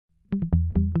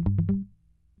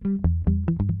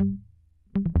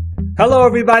Hello,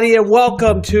 everybody, and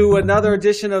welcome to another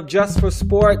edition of Just for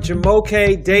Sport.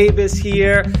 Jumoke Davis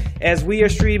here as we are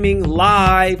streaming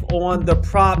live on the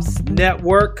Props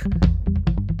Network.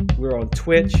 We're on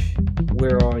Twitch,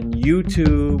 we're on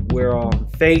YouTube, we're on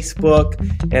Facebook,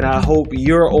 and I hope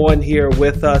you're on here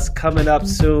with us. Coming up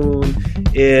soon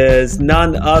is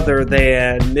none other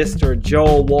than Mr.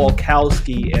 Joel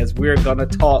Walkowski as we're going to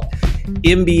talk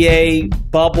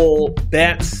NBA bubble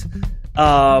bets.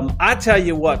 I tell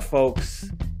you what, folks,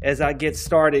 as I get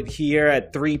started here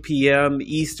at 3 p.m.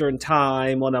 Eastern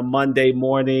time on a Monday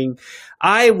morning,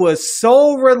 I was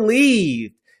so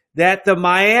relieved that the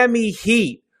Miami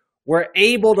Heat were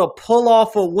able to pull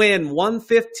off a win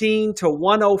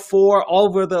 115-104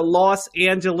 over the Los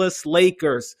Angeles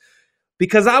Lakers,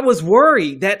 because I was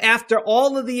worried that after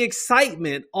all of the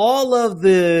excitement, all of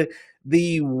the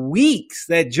weeks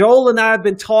that Joel and I have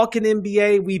been talking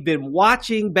NBA, we've been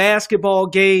watching basketball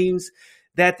games,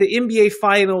 that the NBA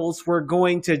Finals were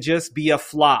going to just be a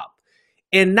flop.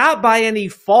 And not by any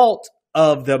fault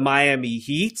of the Miami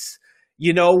Heats.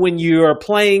 You know, when you're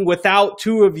playing without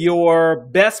two of your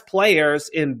best players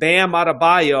in Bam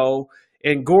Adebayo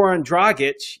and Goran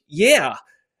Dragic, yeah,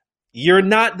 you're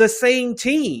not the same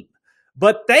team.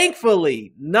 But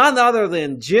thankfully, none other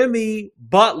than Jimmy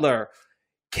Butler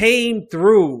came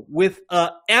through with an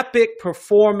epic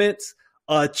performance,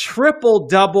 a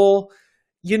triple-double.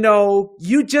 You know,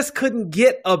 you just couldn't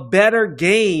get a better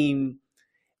game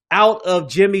out of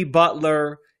Jimmy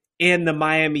Butler and the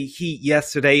Miami Heat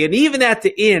yesterday. And even at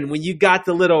the end, when you got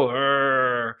the little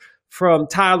from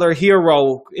Tyler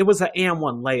Hero, it was an and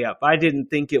one layup. I didn't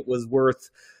think it was worth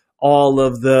all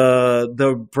of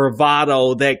the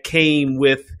bravado that came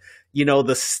with, you know,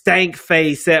 the stank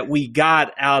face that we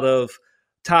got out of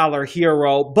Tyler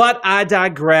Hero. But I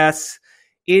digress.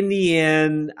 In the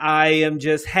end, I am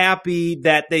just happy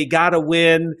that they got a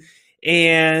win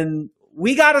and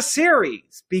we got a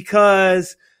series,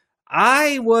 because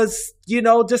I was,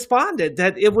 despondent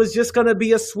that it was just going to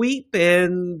be a sweep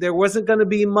and there wasn't going to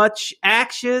be much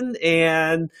action.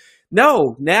 And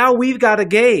no, now we've got a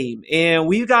game and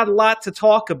we've got a lot to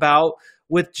talk about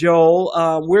with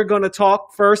Joel. We're going to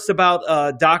talk first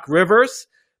about Doc Rivers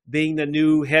being the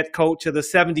new head coach of the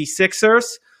 76ers,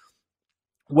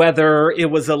 whether it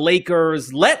was a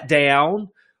Lakers letdown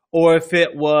or if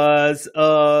it was,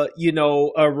 a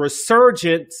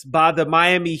resurgence by the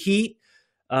Miami Heat.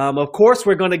 Of course,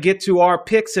 we're going to get to our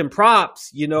picks and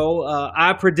props.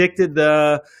 I predicted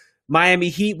the Miami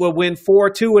Heat would win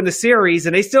 4-2 in the series,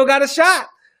 and they still got a shot.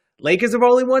 Lakers have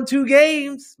only won 2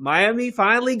 games. Miami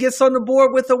finally gets on the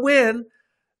board with a win.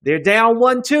 They're down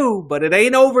 1-2, but it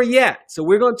ain't over yet. So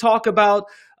we're going to talk about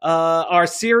our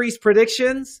series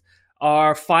predictions,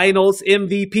 our finals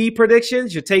MVP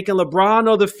predictions. You're taking LeBron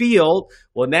or the field.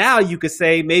 Well, now you could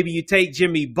say maybe you take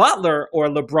Jimmy Butler or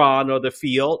LeBron or the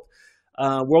field.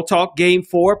 We'll talk Game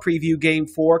 4, preview Game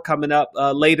 4 coming up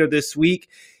later this week.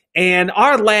 And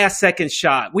our last second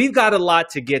shot, we've got a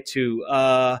lot to get to.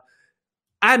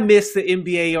 I miss the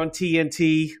NBA on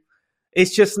TNT.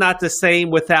 It's just not the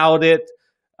same without it.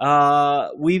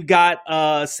 We've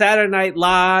got Saturday Night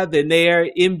Live and their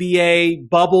NBA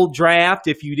bubble draft.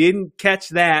 If you didn't catch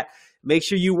that, make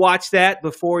sure you watch that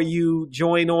before you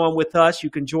join on with us.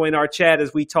 You can join our chat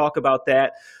as we talk about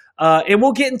that. And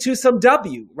we'll get into some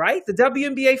right? The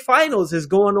WNBA Finals is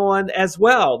going on as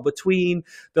well between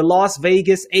the Las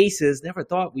Vegas Aces. Never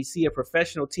thought we'd see a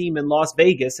professional team in Las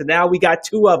Vegas. And now we got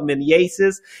 2 of them in the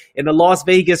Aces and the Las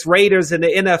Vegas Raiders in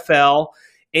the NFL.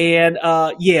 And,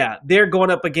 they're going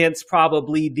up against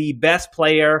probably the best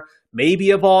player,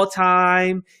 maybe of all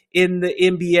time in the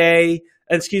in the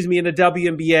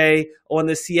WNBA on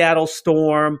the Seattle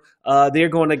Storm. They're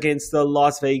going against the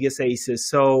Las Vegas Aces.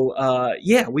 So,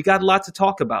 we got a lot to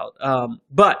talk about.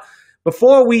 But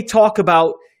before we talk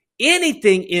about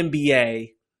anything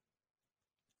NBA,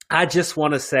 I just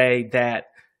want to say that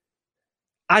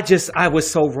I was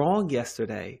so wrong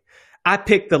yesterday. I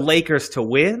picked the Lakers to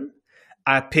win.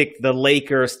 I picked the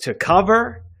Lakers to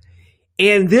cover.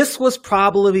 And this was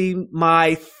probably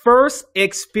my first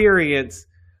experience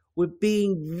with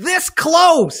being this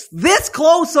close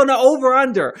on the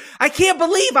over-under. I can't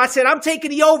believe I said I'm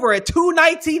taking the over at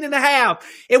 219.5.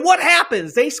 And what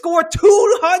happens? They score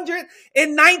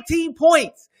 219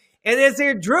 points. And as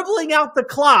they're dribbling out the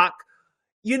clock,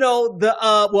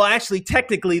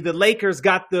 technically the Lakers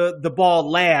got the ball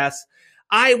last.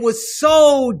 I was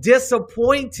so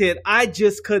disappointed. I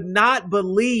just could not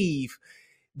believe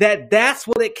that that's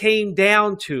what it came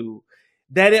down to,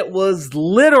 that it was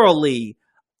literally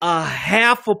a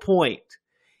half a point.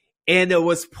 and it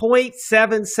was point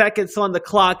 0.7 seconds on the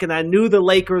clock, and I knew the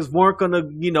Lakers weren't going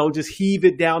to, just heave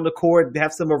it down the court and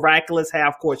have some miraculous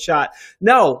half-court shot.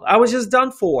 No, I was just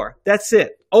done for. That's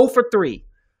it. 0 for 3.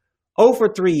 0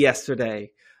 for 3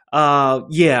 yesterday.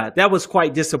 That was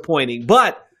quite disappointing.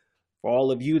 But for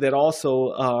all of you that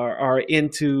also are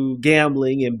into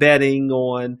gambling and betting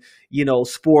on,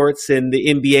 sports and the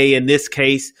NBA in this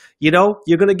case, you're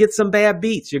going to get some bad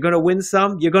beats. You're going to win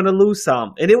some, you're going to lose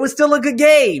some. And it was still a good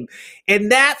game.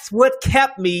 And that's what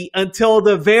kept me until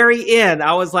the very end.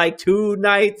 I was like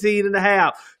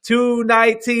 219.5,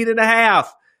 219.5.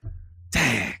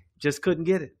 Dang, just couldn't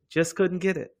get it.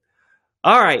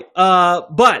 All right.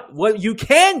 But what you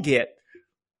can get,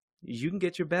 you can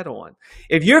get your bet on.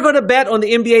 If you're going to bet on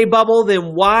the NBA bubble,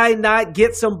 then why not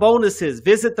get some bonuses?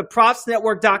 Visit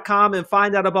thepropsnetwork.com and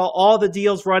find out about all the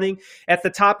deals running at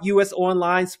the top U.S.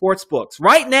 online sports books.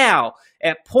 Right now,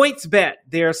 at PointsBet,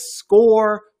 there's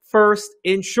Score First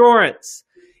Insurance.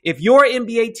 If your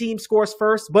NBA team scores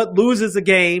first but loses a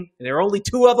game, and there are only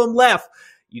 2 of them left,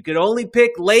 you can only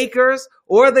pick Lakers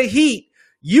or the Heat.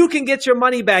 You can get your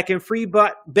money back in free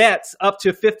bets up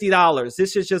to $50.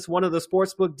 This is just one of the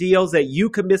sportsbook deals that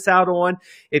you could miss out on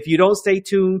if you don't stay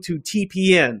tuned to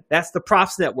TPN. That's the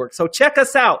Props Network. So check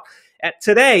us out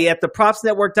today at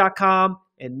thepropsnetwork.com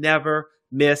and never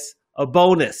miss a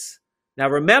bonus. Now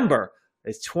remember,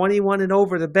 it's 21 and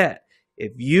over to bet.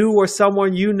 If you or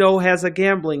someone you know has a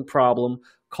gambling problem,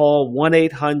 call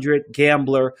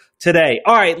 1-800-GAMBLER today.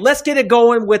 All right, let's get it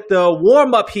going with the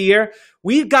warm-up here.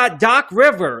 We've got Doc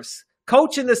Rivers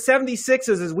coaching the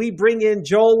 76ers as we bring in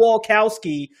Joel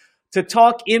Walkowski to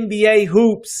talk NBA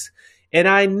hoops. And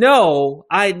I know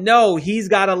he's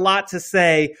got a lot to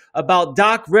say about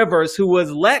Doc Rivers, who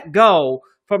was let go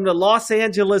from the Los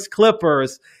Angeles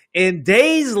Clippers. And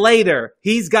days later,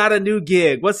 he's got a new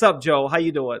gig. What's up, Joe? How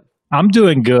you doing? I'm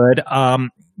doing good.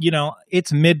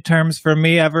 It's midterms for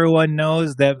me. Everyone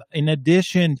knows that in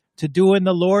addition to doing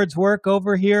the Lord's work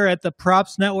over here at the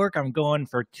Props Network, I'm going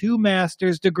for 2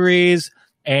 master's degrees.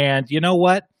 And you know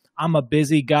what? I'm a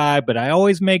busy guy, but I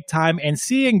always make time. And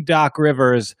seeing Doc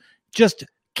Rivers just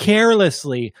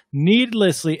carelessly,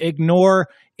 needlessly ignore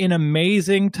an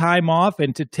amazing time off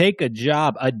and to take a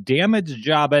job, a damaged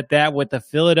job at that with the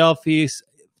Philadelphia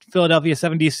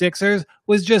 76ers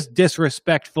was just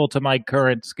disrespectful to my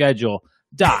current schedule.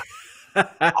 Doc,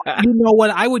 you know what?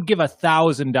 I would give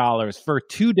 $1,000 for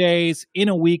 2 days in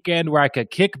a weekend where I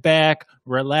could kick back,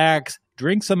 relax,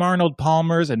 drink some Arnold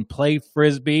Palmers, and play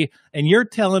Frisbee. And you're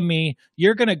telling me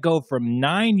you're going to go from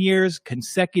 9 years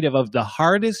consecutive of the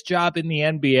hardest job in the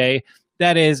NBA,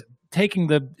 that is taking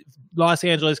the Los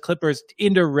Angeles Clippers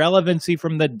into relevancy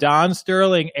from the Don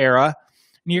Sterling era,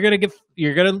 and you're going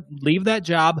to leave that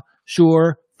job?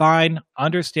 Sure, fine,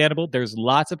 understandable. There's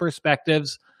lots of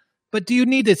perspectives. But do you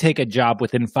need to take a job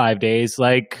within 5 days?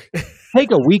 Like, take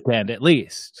a weekend at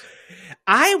least.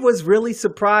 I was really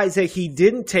surprised that he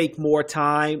didn't take more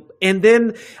time. And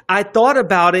then I thought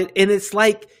about it, and it's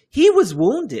like he was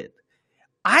wounded.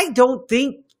 I don't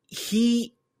think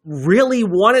he really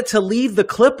wanted to leave the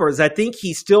Clippers. I think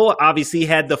he still obviously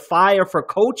had the fire for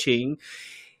coaching.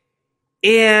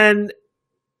 And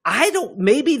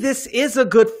maybe this is a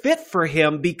good fit for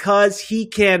him because he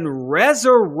can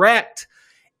resurrect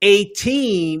a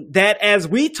team that, as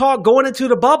we talk going into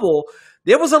the bubble,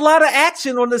 there was a lot of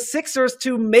action on the Sixers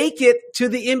to make it to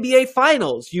the NBA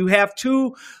Finals. You have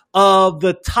 2 of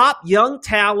the top young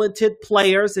talented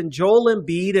players in Joel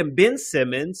Embiid and Ben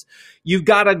Simmons. You've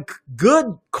got a good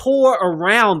core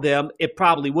around them. It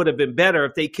probably would have been better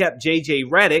if they kept JJ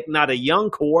Redick, not a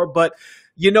young core, but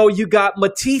you got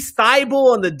Matisse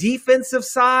Thybulle on the defensive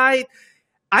side.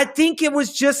 I think it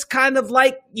was just kind of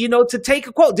like, to take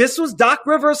a quote. This was Doc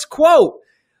Rivers' quote.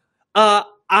 I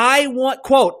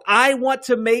want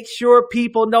to make sure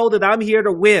people know that I'm here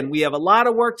to win. We have a lot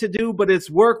of work to do, but it's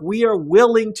work we are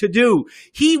willing to do.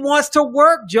 He wants to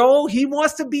work, Joel. He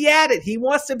wants to be at it. He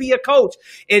wants to be a coach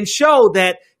and show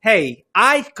that, hey,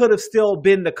 I could have still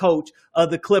been the coach of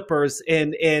the Clippers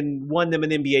and won them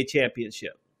an NBA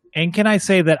championship. And can I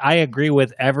say that I agree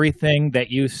with everything that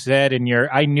you said in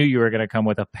I knew you were going to come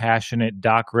with a passionate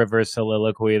Doc Rivers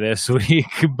soliloquy this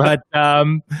week, but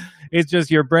it's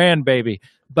just your brand, baby.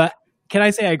 But can I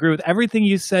say I agree with everything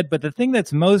you said? But the thing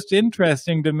that's most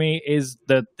interesting to me is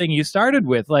the thing you started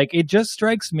with. Like, it just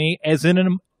strikes me as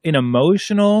an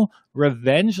emotional,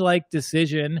 revenge-like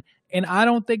decision. And I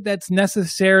don't think that's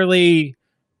necessarily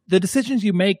the decisions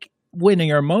you make when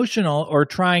you're emotional or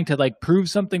trying to prove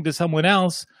something to someone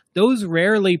else. Those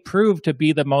rarely prove to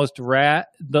be the most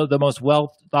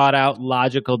well thought out,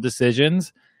 logical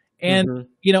decisions. And,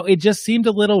 it just seemed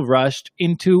a little rushed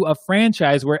into a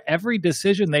franchise where every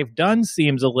decision they've done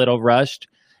seems a little rushed.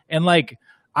 And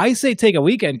I say take a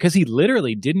weekend because he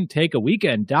literally didn't take a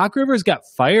weekend. Doc Rivers got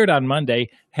fired on Monday,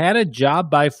 had a job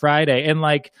by Friday. And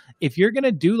if you're going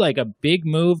to do a big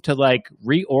move to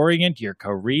reorient your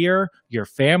career, your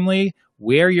family,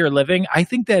 where you're living, I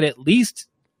think that at least,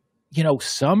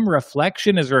 some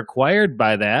reflection is required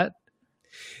by that.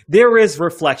 There is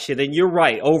reflection, and you're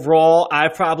right. Overall, I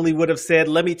probably would have said,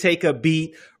 let me take a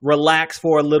beat, relax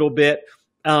for a little bit.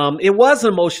 It was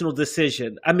an emotional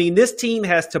decision. I mean, this team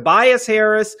has Tobias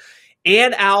Harris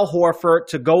and Al Horford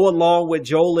to go along with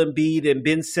Joel Embiid and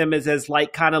Ben Simmons as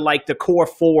kind of the core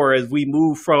four as we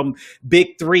move from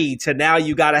big three to now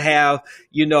you got to have,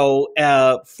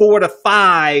 4 to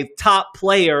 5 top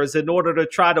players in order to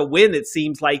try to win, it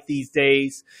seems like these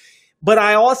days. But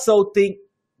I also think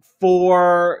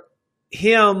for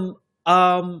him,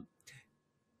 I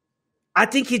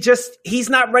think he's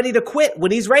not ready to quit.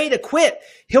 When he's ready to quit,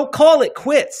 he'll call it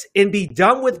quits and be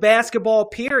done with basketball,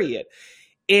 period.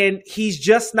 And he's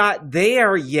just not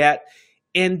there yet.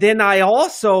 And then I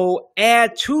also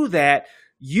add to that,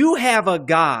 you have a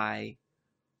guy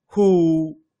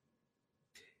who,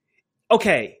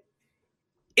 okay,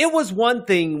 it was one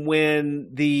thing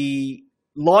when the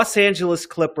Los Angeles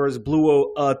Clippers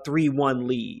blew a 3-1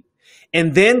 lead.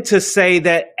 And then to say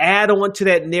that, add on to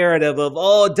that narrative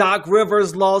of, Doc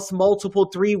Rivers lost multiple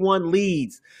 3-1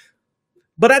 leads.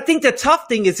 But I think the tough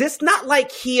thing is it's not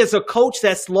like he is a coach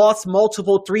that's lost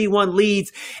multiple 3-1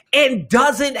 leads and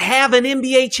doesn't have an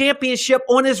NBA championship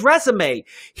on his resume.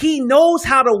 He knows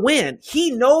how to win.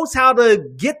 He knows how to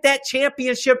get that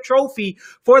championship trophy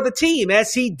for the team,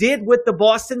 as he did with the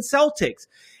Boston Celtics.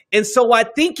 And so I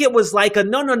think it was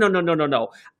no.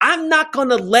 I'm not going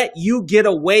to let you get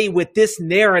away with this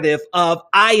narrative of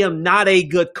I am not a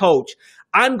good coach.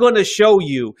 I'm going to show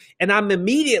you. And I'm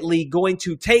immediately going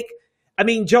to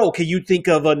Joe, can you think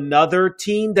of another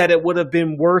team that it would have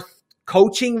been worth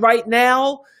coaching right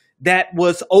now that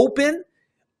was open?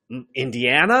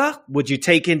 Indiana? Would you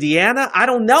take Indiana? I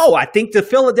don't know. I think the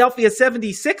Philadelphia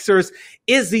 76ers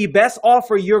is the best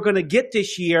offer you're going to get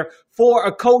this year for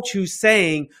a coach who's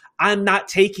saying, I'm not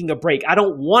taking a break. I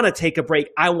don't want to take a break.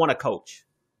 I want to coach.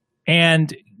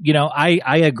 And,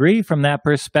 I agree from that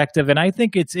perspective. And I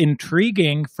think it's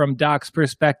intriguing from Doc's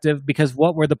perspective because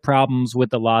what were the problems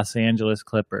with the Los Angeles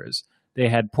Clippers? They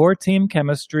had poor team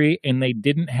chemistry and they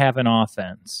didn't have an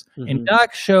offense. And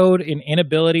Doc showed an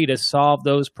inability to solve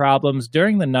those problems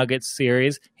during the Nuggets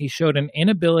series. He showed an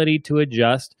inability to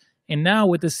adjust. And now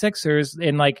with the Sixers,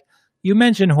 and you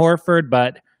mentioned Horford,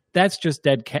 but that's just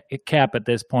dead cap at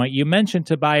this point. You mentioned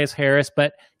Tobias Harris,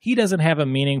 but he doesn't have a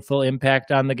meaningful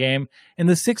impact on the game. And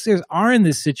the Sixers are in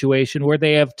this situation where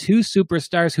they have two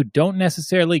superstars who don't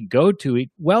necessarily go too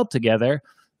well together.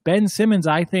 Ben Simmons,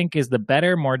 I think, is the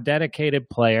better, more dedicated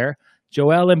player.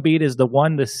 Joel Embiid is the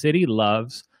one the city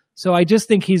loves. So I just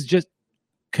think he's just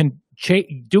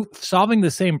solving the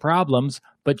same problems,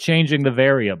 but changing the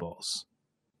variables.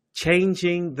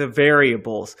 Changing the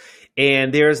variables.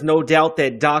 And there's no doubt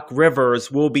that Doc Rivers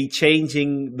will be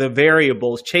changing the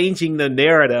variables, changing the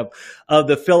narrative of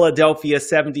the Philadelphia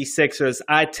 76ers.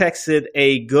 I texted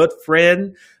a good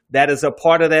friend that is a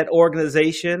part of that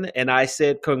organization, and I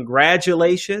said,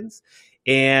 congratulations,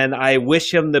 and I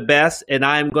wish him the best, and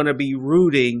I'm going to be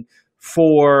rooting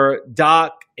for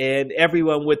Doc and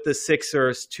everyone with the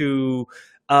Sixers to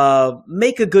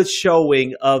make a good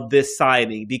showing of this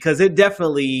signing, because it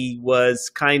definitely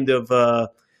was kind of a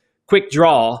quick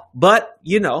draw, but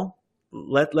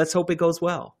let's hope it goes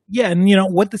well. Yeah, and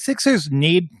what the Sixers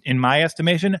need, in my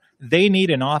estimation, they need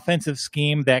an offensive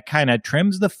scheme that kind of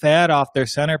trims the fat off their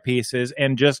centerpieces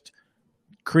and just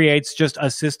creates just a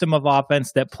system of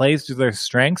offense that plays to their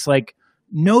strengths.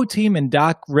 No team in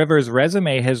Doc Rivers'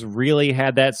 resume has really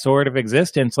had that sort of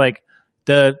existence.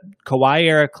 The Kawhi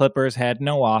era Clippers had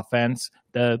no offense.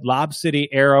 The Lob City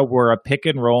era were a pick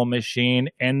and roll machine.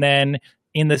 And then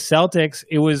in the Celtics,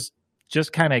 it was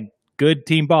just kind of good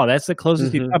team ball. That's the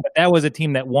closest you got, but that was a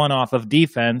team that won off of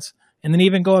defense. And then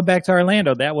even going back to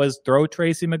Orlando, that was throw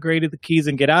Tracy McGrady the keys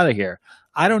and get out of here.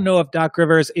 I don't know if Doc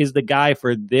Rivers is the guy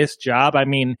for this job. I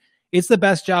mean, it's the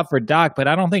best job for Doc, but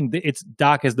I don't think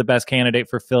Doc is the best candidate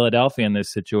for Philadelphia in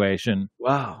this situation.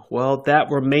 Wow. Well, that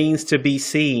remains to be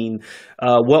seen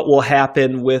what will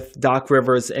happen with Doc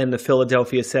Rivers and the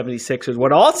Philadelphia 76ers.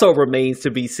 What also remains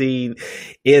to be seen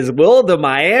is, will the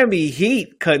Miami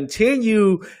Heat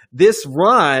continue this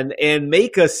run and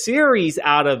make a series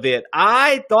out of it?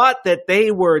 I thought that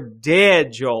they were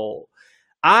dead, Joel.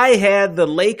 I had the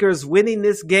Lakers winning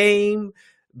this game.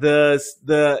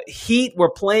 The Heat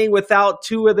were playing without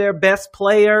two of their best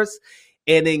players.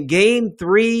 And in game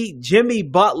 3, Jimmy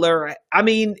Butler, I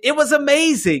mean, it was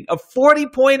amazing. A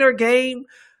 40-pointer game,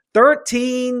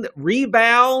 13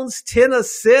 rebounds, 10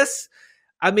 assists.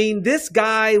 I mean, this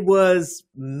guy was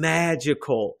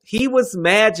magical. He was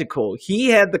magical. He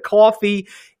had the coffee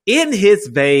in his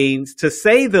veins, to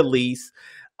say the least.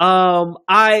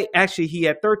 He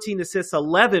had 13 assists,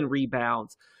 11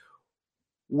 rebounds.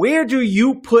 Where do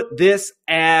you put this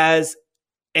as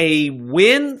a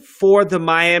win for the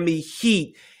Miami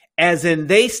Heat, as in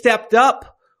they stepped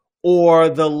up, or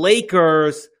the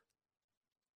Lakers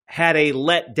had a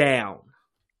letdown?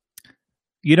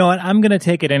 You know what? I'm going to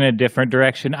take it in a different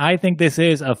direction. I think this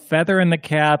is a feather in the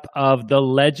cap of the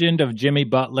legend of Jimmy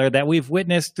Butler that we've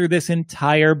witnessed through this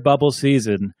entire bubble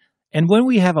season. And when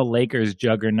we have a Lakers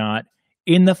juggernaut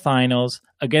in the finals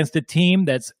against a team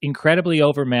that's incredibly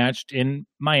overmatched, in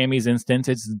Miami's instance,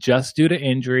 it's just due to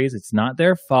injuries. It's not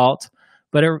their fault.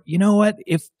 But you know what?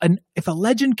 If a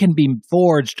legend can be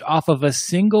forged off of a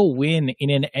single win in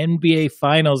an NBA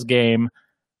Finals game,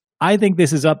 I think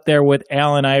this is up there with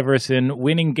Allen Iverson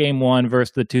winning game 1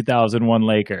 versus the 2001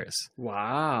 Lakers.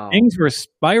 Wow. Things were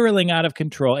spiraling out of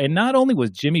control. And not only was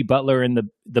Jimmy Butler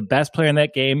the best player in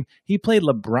that game, he played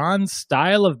LeBron's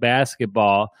style of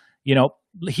basketball. You know,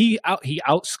 he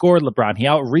outscored LeBron. He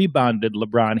out-rebounded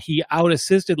LeBron. He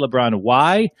out-assisted LeBron.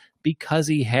 Why? Because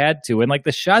he had to. And like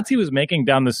the shots he was making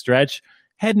down the stretch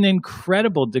had an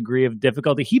incredible degree of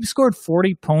difficulty. He scored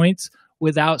 40 points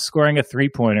without scoring a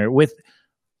three-pointer. With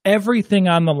everything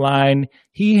on the line,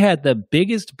 he had the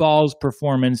biggest balls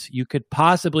performance you could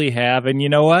possibly have. And you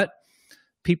know what?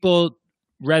 People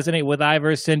resonate with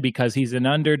Iverson because he's an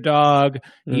underdog.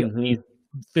 He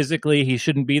physically, he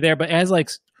shouldn't be there. But as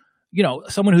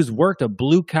someone who's worked a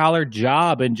blue-collar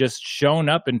job and just shown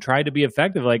up and tried to be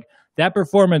effective, like that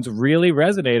performance really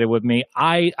resonated with me.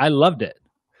 I loved it.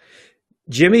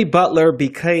 Jimmy Butler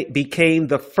became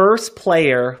the first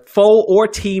player, foe or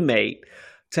teammate,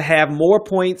 to have more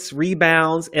points,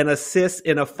 rebounds, and assists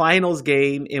in a finals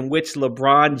game in which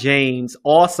LeBron James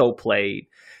also played.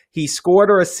 He scored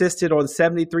or assisted on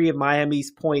 73 of Miami's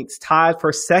points, tied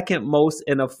for second most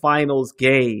in a finals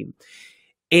game.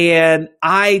 And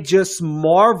I just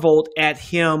marveled at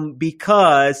him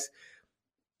because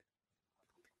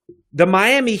the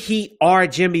Miami Heat are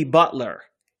Jimmy Butler.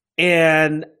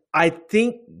 And I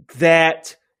think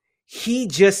that he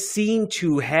just seemed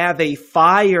to have a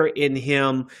fire in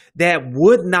him that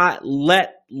would not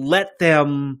let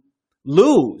them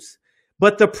lose.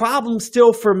 But the problem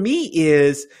still for me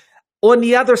is, on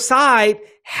the other side,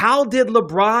 how did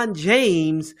LeBron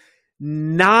James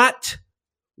not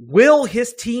will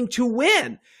his team to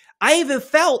win? I even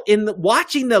felt in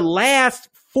watching the last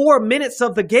 4 minutes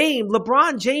of the game,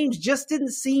 LeBron James just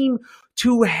didn't seem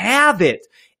to have it.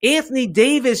 Anthony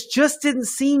Davis just didn't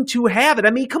seem to have it.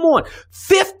 I mean, come on,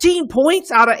 15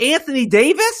 points out of Anthony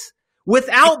Davis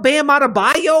without Bam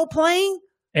Adebayo playing?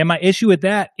 And my issue with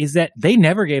that is that they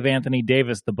never gave Anthony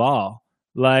Davis the ball.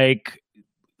 Like,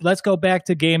 let's go back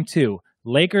to game 2.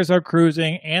 Lakers are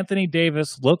cruising. Anthony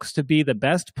Davis looks to be the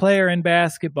best player in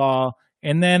basketball.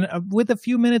 And then with a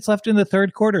few minutes left in the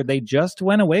third quarter, they just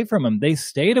went away from him. They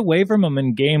stayed away from him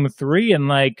in game 3.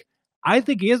 And I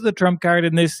think he is the trump card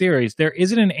in this series. There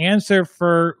isn't an answer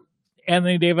for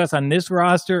Anthony Davis on this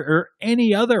roster or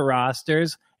any other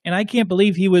rosters. And I can't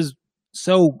believe he was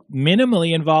so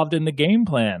minimally involved in the game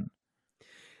plan.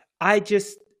 I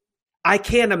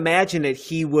can't imagine that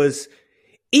he was,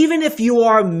 even if you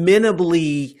are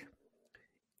minimally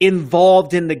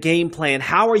involved in the game plan,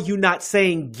 how are you not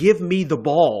saying, give me the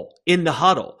ball in the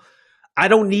huddle? I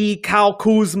don't need Kyle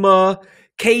Kuzma,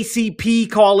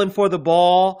 KCP calling for the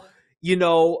ball,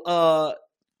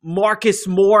 Marcus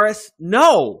Morris.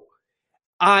 No.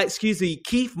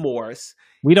 Keith Morris.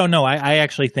 We don't know. I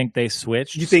actually think they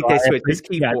switched. You think they switched? It's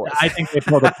Keith Morris. I think they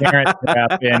pulled a parent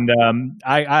trap, and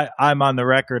I'm on the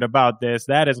record about this.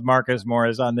 That is Marcus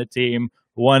Morris on the team.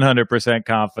 100%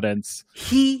 confidence.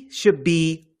 He should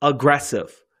be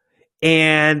aggressive.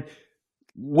 And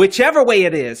whichever way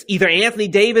it is, either Anthony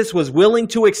Davis was willing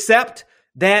to accept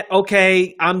that,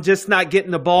 okay, I'm just not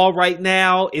getting the ball right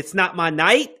now, it's not my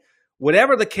night,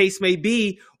 whatever the case may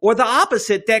be, or the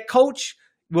opposite, that coach,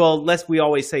 well, we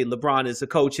always say LeBron is the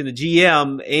coach and the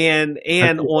GM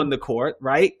and on the court,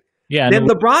 right? Yeah. Then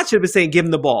LeBron should be saying, give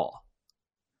him the ball.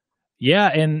 Yeah,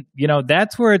 and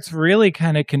that's where it's really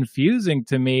kind of confusing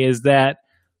to me, is that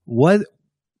was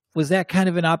that kind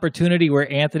of an opportunity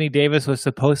where Anthony Davis was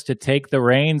supposed to take the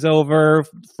reins over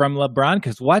from LeBron?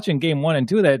 Because watching game 1 and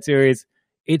 2 of that series,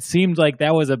 it seemed like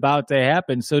that was about to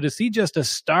happen. So to see just a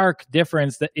stark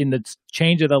difference in the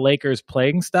change of the Lakers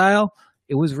playing style,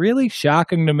 it was really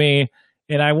shocking to me.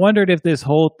 And I wondered if this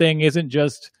whole thing isn't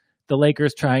just the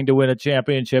Lakers trying to win a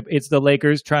championship. It's the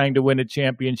Lakers trying to win a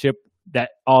championship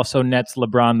that also nets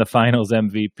LeBron the Finals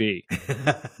MVP.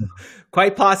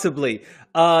 Quite possibly.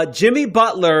 Jimmy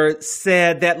Butler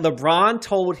said that LeBron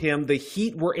told him the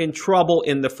Heat were in trouble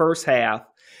in the first half.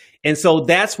 And so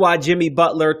that's why Jimmy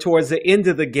Butler, towards the end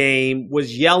of the game,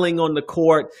 was yelling on the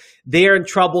court, they're in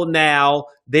trouble now,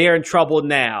 they're in trouble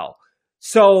now.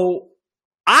 So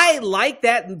I like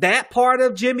that part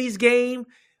of Jimmy's game,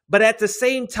 but at the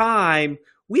same time,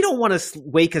 we don't want to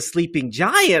wake a sleeping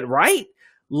giant, right?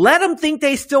 Let them think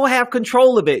they still have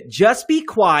control of it. Just be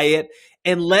quiet,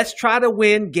 and let's try to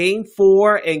win game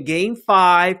 4 and game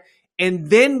 5.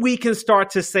 And then we can start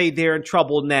to say they're in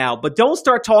trouble now. But don't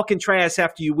start talking trash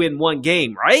after you win one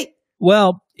game, right?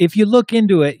 Well, if you look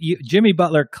into it, Jimmy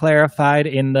Butler clarified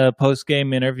in the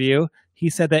post-game interview. He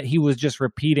said that he was just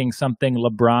repeating something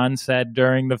LeBron said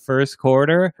during the first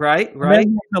quarter. Right. That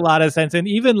makes a lot of sense. And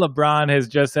even LeBron has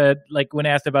just said, like when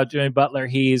asked about Jimmy Butler,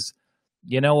 he's,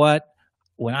 you know what?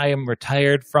 When I am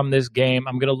retired from this game,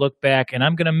 I'm going to look back and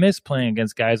I'm going to miss playing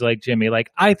against guys like Jimmy. Like,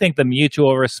 I think the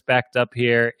mutual respect up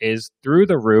here is through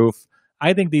the roof.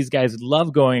 I think these guys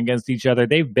love going against each other.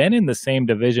 They've been in the same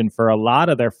division for a lot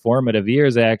of their formative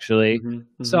years, actually.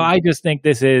 Mm-hmm. So I just think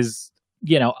this is,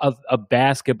 a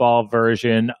basketball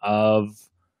version of,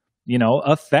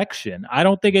 affection. I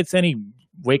don't think it's any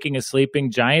waking a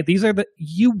sleeping giant. These are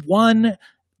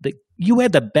you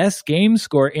had the best game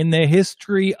score in the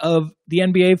history of the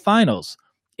NBA Finals.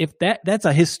 If that's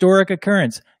a historic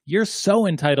occurrence, you're so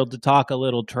entitled to talk a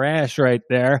little trash right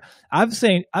there. I've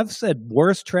said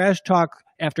worse trash talk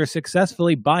after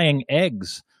successfully buying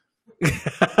eggs.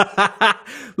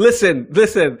 Listen.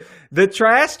 The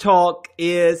trash talk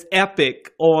is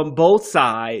epic on both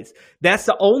sides. That's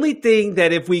the only thing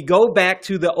that, if we go back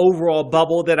to the overall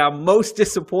bubble, that I'm most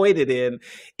disappointed in,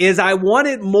 is I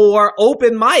wanted more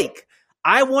open mic.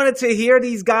 I wanted to hear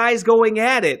these guys going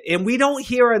at it, and we don't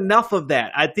hear enough of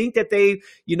that. I think that they,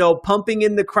 pumping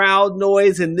in the crowd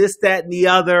noise and this, that, and the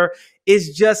other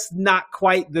is just not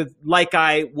quite like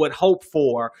I would hope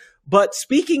for. But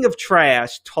speaking of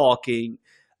trash talking,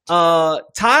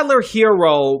 Tyler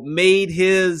Hero made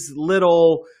his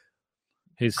little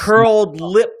curled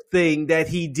lip thing that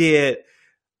he did.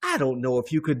 I don't know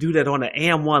if you could do that on an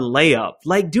and-one layup.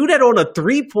 Like, do that on a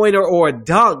 3-pointer or a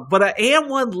dunk, but an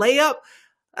and-one layup,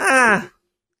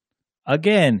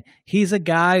 Again, he's a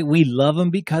guy, we love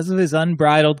him because of his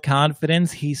unbridled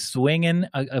confidence. He's swinging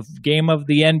a game of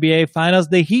the NBA Finals.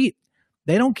 The Heat,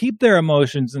 they don't keep their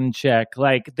emotions in check.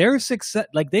 Like, their success,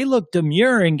 like, they look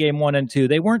demure in game 1 and 2.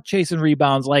 They weren't chasing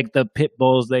rebounds like the pit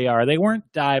bulls they are. They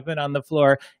weren't diving on the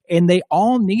floor. And they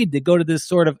all need to go to this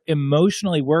sort of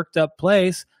emotionally worked up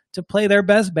place to play their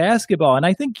best basketball. And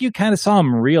I think you kind of saw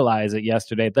them realize it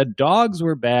yesterday. The dogs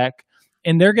were back,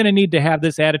 and they're going to need to have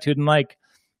this attitude. And like,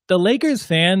 the Lakers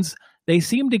fans, they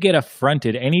seem to get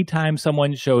affronted anytime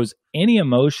someone shows any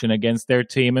emotion against their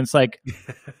team. And it's like,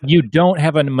 you don't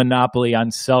have a monopoly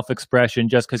on self-expression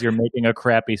just because you're making a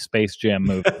crappy Space Jam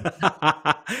movie.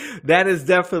 That is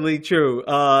definitely true.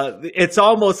 It's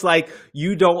almost like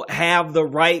you don't have the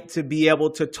right to be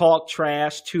able to talk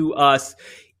trash to us,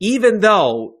 even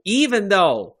though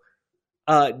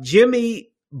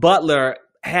Jimmy Butler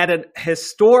had a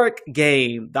historic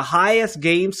game, the highest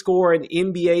game score in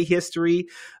NBA history.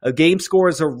 A game score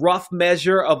is a rough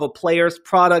measure of a player's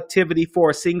productivity for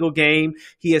a single game.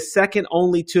 He is second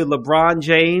only to LeBron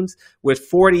James with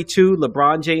 42.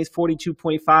 LeBron James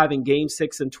 42.5 in Game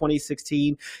 6 in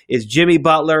 2016 is Jimmy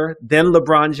Butler, then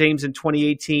LeBron James in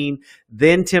 2018,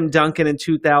 then Tim Duncan in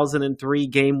 2003,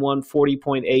 Game 1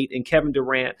 40.8, and Kevin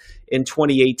Durant in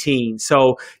 2018.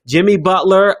 So Jimmy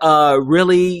Butler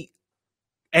really...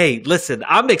 Hey, listen,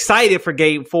 I'm excited for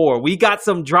game 4. We got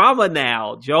some drama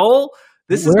now, Joel.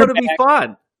 This is going to be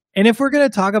fun. And if we're going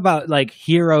to talk about like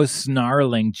Hero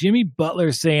snarling, Jimmy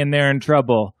Butler saying they're in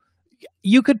trouble,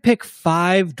 you could pick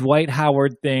 5 Dwight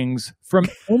Howard things from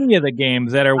any of the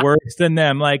games that are worse than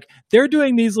them. Like, they're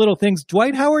doing these little things.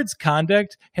 Dwight Howard's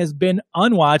conduct has been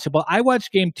unwatchable. I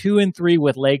watched game 2 and 3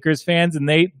 with Lakers fans, and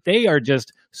they are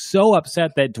just so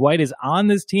upset that Dwight is on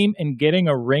this team and getting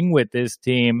a ring with this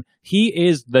team. He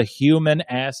is the human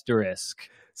asterisk.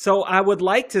 So I would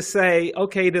like to say,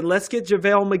 okay, then let's get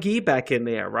JaVale McGee back in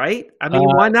there, right? I mean,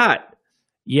 why not?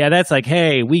 Yeah, that's like,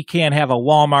 hey, we can't have a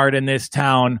Walmart in this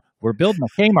town. We're building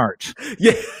a Kmart.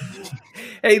 Yeah.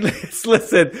 Hey,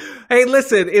 listen.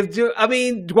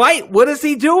 Dwight, what is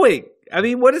he doing? I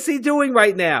mean, what is he doing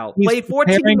right now? He's Played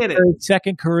 14 preparing minutes. for his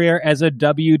second career as a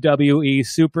WWE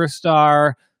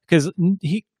superstar because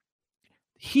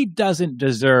he doesn't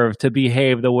deserve to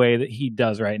behave the way that he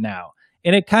does right now.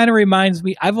 And it kind of reminds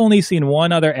me, I've only seen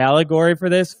one other allegory for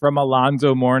this from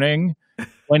Alonzo Mourning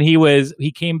when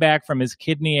he came back from his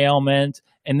kidney ailment,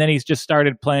 and then he's just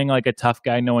started playing like a tough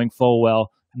guy, knowing full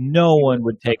well no one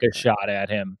would take a shot at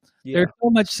him. Yeah. There's so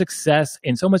much success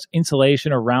and so much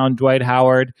insulation around Dwight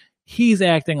Howard. He's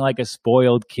acting like a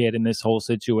spoiled kid in this whole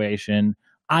situation.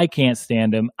 I can't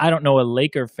stand him. I don't know a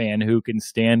Laker fan who can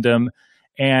stand him.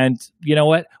 And you know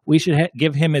what? We should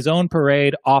give him his own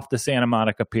parade off the Santa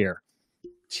Monica Pier.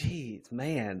 Jeez,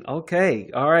 man. Okay.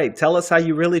 All right. Tell us how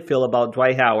you really feel about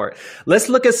Dwight Howard. Let's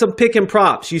look at some pick and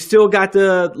props. You still got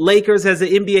the Lakers as an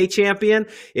NBA champion.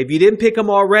 If you didn't pick them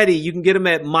already, you can get them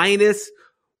at minus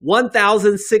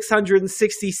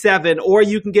 1,667, or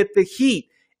you can get the Heat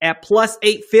at plus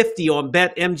 850 on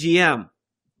BetMGM.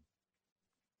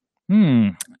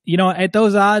 You know, at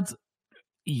those odds,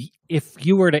 if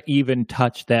you were to even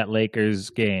touch that Lakers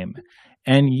game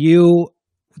and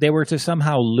they were to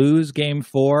somehow lose game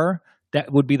 4,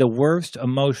 that would be the worst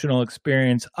emotional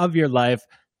experience of your life.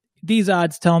 These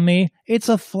odds tell me it's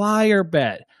a flyer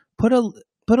bet. Put a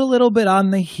little bit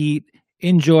on the Heat.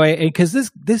 Enjoy it, because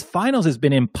this finals has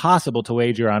been impossible to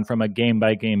wager on from a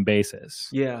game-by-game basis.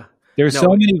 Yeah. There's so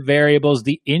many variables.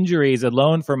 The injuries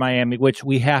alone for Miami, which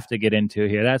we have to get into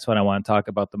here. That's what I want to talk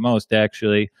about the most,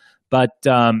 actually. But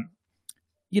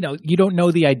you don't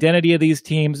know the identity of these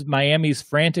teams. Miami's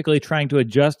frantically trying to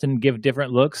adjust and give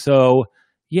different looks. So,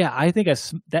 yeah, I think a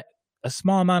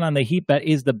small amount on the Heat bet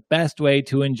is the best way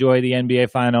to enjoy the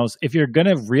NBA Finals. If you're going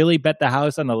to really bet the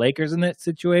house on the Lakers in that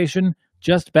situation,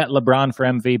 just bet LeBron for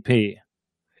MVP.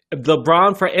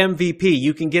 LeBron for MVP.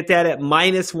 You can get that at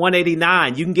minus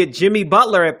 189. You can get Jimmy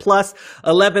Butler at plus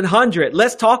 1,100.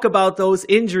 Let's talk about those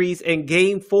injuries in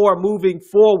game 4 moving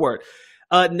forward.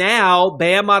 Now,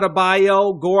 Bam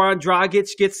Adebayo, Goran Dragic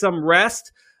get some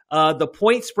rest. The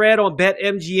point spread on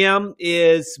BetMGM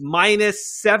is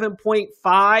minus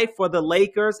 7.5 for the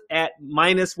Lakers at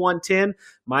minus 110.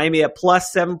 Miami at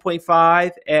plus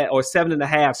 7.5 or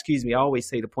 7.5. Excuse me. I always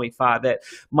say the 0.5 at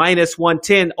minus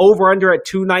 110. Over under at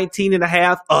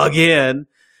 219.5 again.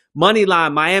 Money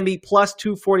line, Miami plus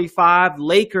 245.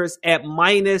 Lakers at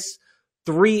minus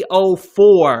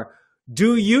 304.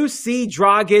 Do you see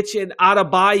Dragic and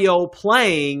Adebayo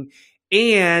playing?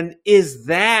 And is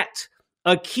that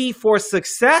a key for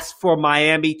success for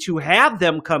Miami to have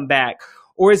them come back?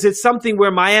 Or is it something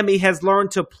where Miami has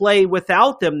learned to play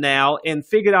without them now and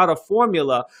figured out a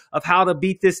formula of how to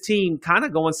beat this team kind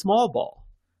of going small ball?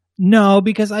 No,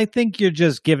 because I think you're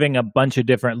just giving a bunch of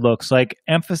different looks. Like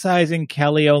emphasizing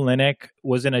Kelly Olynyk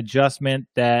was an adjustment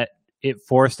that it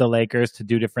forced the Lakers to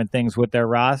do different things with their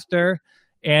roster.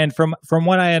 And from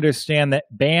what I understand, that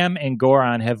Bam and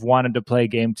Goran have wanted to play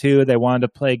game 2. They wanted to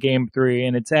play game 3,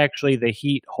 and it's actually the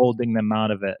Heat holding them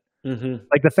out of it. Mm-hmm.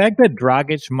 Like the fact that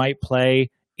Dragic might play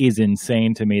is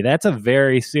insane to me. That's a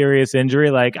very serious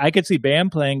injury. Like I could see Bam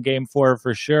playing game 4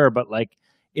 for sure, but like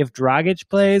if Dragic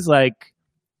plays, like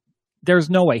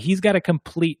there's no way. He's got a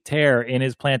complete tear in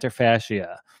his plantar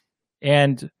fascia.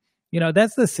 And,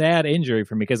 that's the sad injury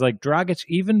for me because like Dragic,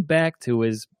 even back to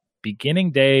his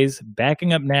beginning days,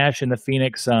 backing up Nash in the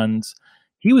Phoenix Suns,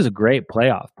 he was a great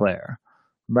playoff player.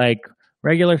 Like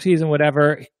regular season,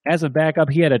 whatever, as a backup,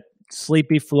 he had a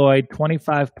sleepy Floyd,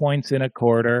 25 points in a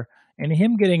quarter, and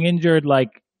him getting injured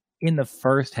like in the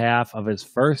first half of his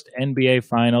first NBA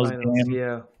Finals game.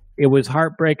 Yeah. It was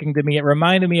heartbreaking to me. It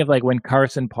reminded me of like when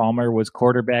Carson Palmer was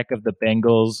quarterback of the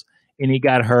Bengals and he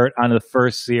got hurt on the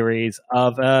first series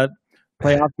of a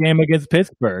playoff game against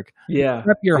Pittsburgh. Yeah.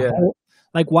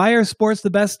 Like, why are sports the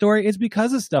best story? It's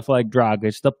because of stuff like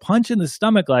Dragic. The punch in the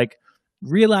stomach, like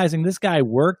realizing this guy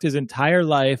worked his entire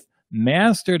life,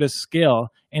 mastered a skill,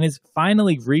 and is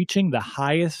finally reaching the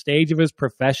highest stage of his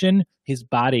profession. His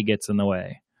body gets in the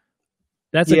way.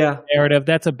 That's a good narrative.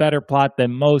 That's a better plot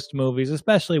than most movies,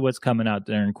 especially what's coming out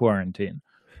during quarantine.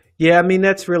 Yeah, I mean,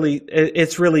 it's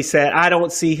really sad. I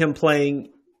don't see him playing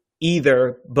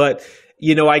either, but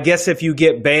I guess if you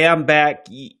get Bam back,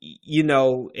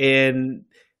 and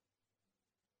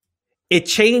it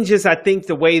changes, I think,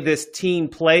 the way this team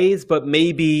plays, but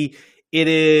maybe it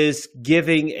is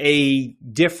giving a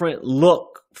different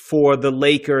look for the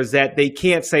Lakers that they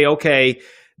can't say, okay,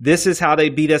 this is how they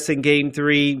beat us in game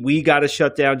 3. We got to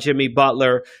shut down Jimmy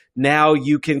Butler. Now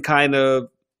you can kind of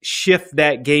shift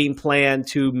that game plan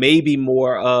to maybe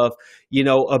more of,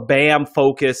 a Bam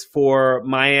focus for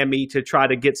Miami to try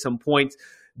to get some points.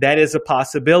 That is a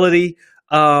possibility.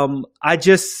 I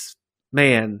just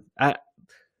man, I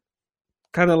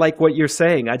kind of like what you're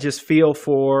saying. I just feel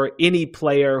for any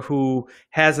player who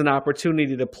has an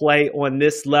opportunity to play on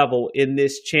this level in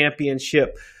this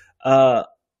championship uh,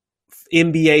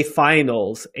 NBA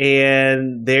Finals,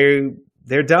 and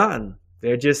they're done.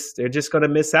 They're just going to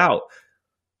miss out.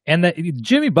 And that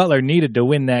Jimmy Butler needed to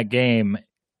win that game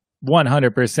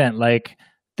 100%. Like,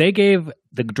 they gave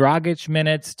the Dragic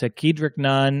minutes to Kedrick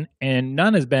Nunn, and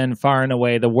Nunn has been far and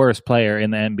away the worst player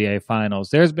in the NBA Finals.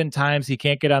 There's been times he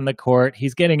can't get on the court.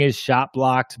 He's getting his shot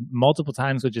blocked multiple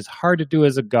times, which is hard to do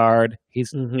as a guard.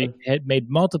 He's made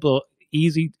multiple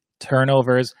easy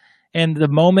turnovers, and the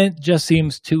moment just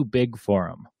seems too big for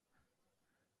him.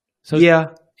 So yeah,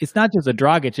 it's not just a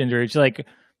Dragic injury. It's like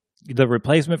the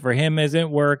replacement for him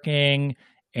isn't working,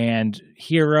 and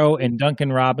Hero and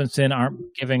Duncan Robinson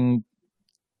aren't giving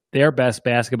their best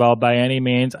basketball by any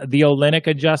means. The Olynyk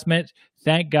adjustment,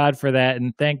 thank God for that,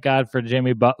 and thank God for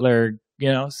Jimmy Butler,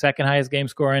 second highest game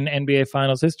scorer in NBA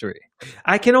Finals history.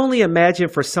 I can only imagine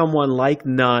for someone like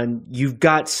Nunn, you've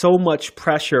got so much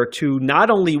pressure to not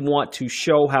only want to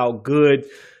show how good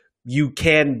you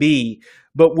can be,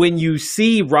 but when you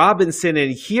see Robinson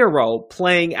and Hero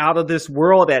playing out of this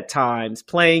world at times,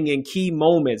 playing in key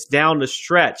moments down the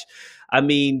stretch, I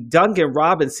mean, Duncan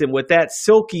Robinson with that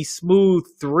silky smooth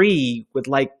three with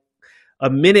like a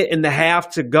minute and a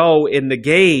half to go in the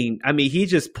game. I mean, he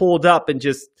just pulled up and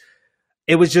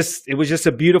it was just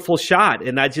a beautiful shot.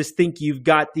 And I just think you've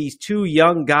got these two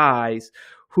young guys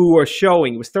who are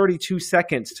showing. It was 32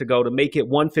 seconds to go to make it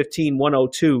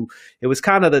 115-102. It was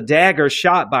kind of the dagger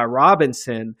shot by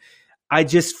Robinson. I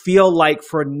just feel like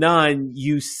for Nunn,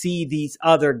 you see these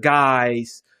other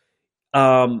guys,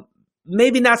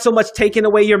 maybe not so much taking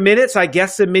away your minutes. I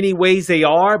guess in many ways they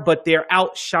are, but they're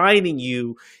outshining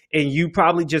you, and you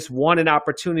probably just want an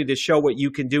opportunity to show what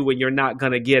you can do when you're not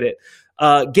going to get it.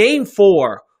 Game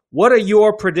 4, what are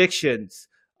your predictions?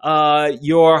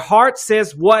 Your heart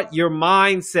says what? Your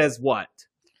mind says what?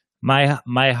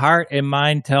 My heart and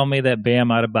mind tell me that Bam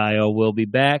Adebayo will be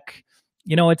back.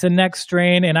 It's a neck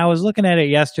strain, and I was looking at it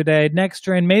yesterday. Neck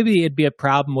strain, maybe it'd be a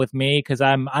problem with me because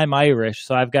I'm Irish,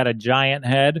 so I've got a giant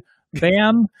head.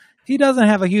 Bam, he doesn't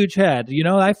have a huge head.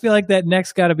 I feel like that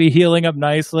neck's got to be healing up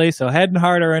nicely, so head and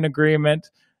heart are in agreement,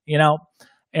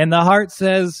 And the heart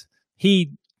says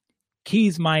he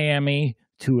keys Miami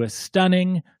to a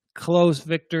stunning, close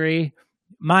victory.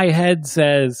 My head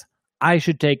says I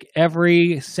should take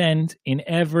every cent in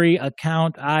every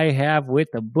account I have with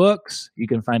the books. You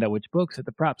can find out which books at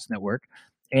the Props Network,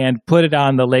 and put it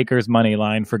on the Lakers money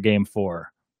line for Game 4.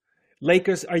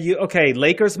 Lakers, are you okay?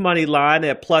 Lakers money line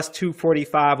at plus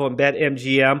 245 on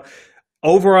BetMGM.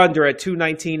 Over under at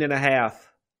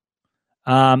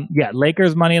 219.5.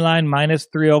 Lakers money line minus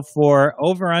 304.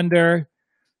 Over under.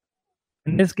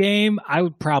 In this game, I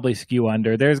would probably skew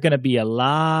under. There's going to be a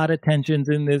lot of tensions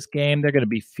in this game. They're going to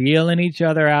be feeling each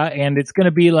other out, and it's going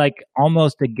to be like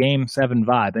almost a Game 7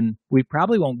 vibe. And we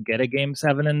probably won't get a Game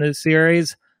 7 in this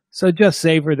series, so just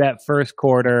savor that first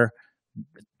quarter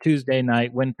Tuesday night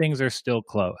when things are still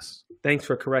close. Thanks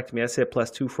for correcting me. I said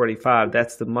plus 245.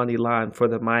 That's the money line for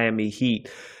the Miami Heat.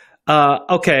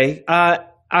 Okay.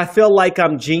 I feel like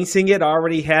I'm jinxing it. I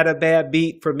already had a bad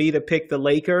beat for me to pick the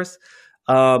Lakers.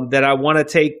 That I want to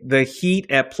take the Heat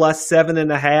at plus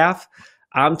 7.5.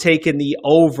 I'm taking the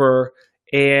over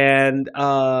and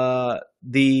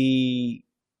the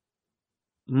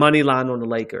money line on the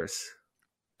Lakers.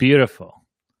 Beautiful.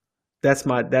 That's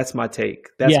my take.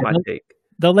 That's my take.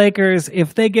 The Lakers,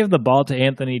 if they give the ball to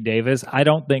Anthony Davis, I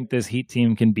don't think this Heat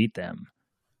team can beat them.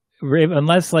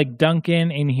 Unless like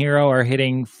Duncan and Hero are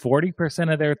hitting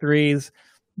 40% of their threes,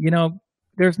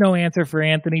 there's no answer for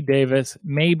Anthony Davis.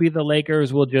 Maybe the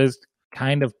Lakers will just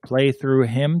kind of play through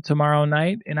him tomorrow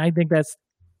night, and I think that's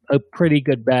a pretty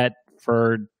good bet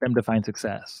for them to find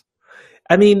success.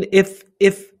 I mean, if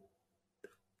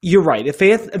you're right,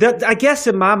 I guess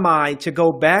in my mind, to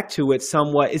go back to it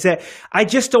somewhat, is that I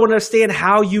just don't understand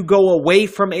how you go away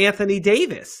from Anthony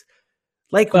Davis.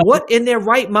 Like, what in their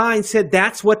right mind said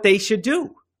that's what they should do?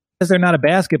 Because they're not a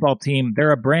basketball team.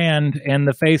 They're a brand, and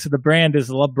the face of the brand is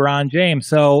LeBron James.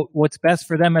 So what's best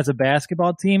for them as a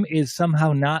basketball team is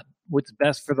somehow not what's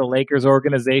best for the Lakers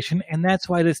organization, and that's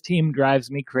why this team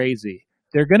drives me crazy.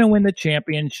 They're going to win the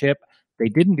championship. They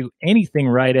didn't do anything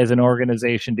right as an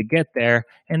organization to get there,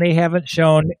 and they haven't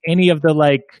shown any of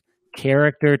the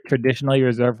character traditionally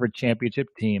reserved for championship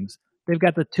teams. They've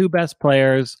got the two best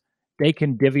players. They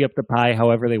can divvy up the pie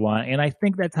however they want, and I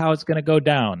think that's how it's going to go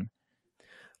down.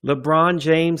 LeBron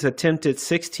James attempted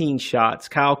 16 shots,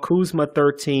 Kyle Kuzma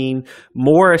 13,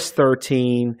 Morris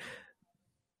 13.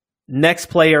 Next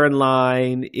player in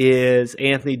line is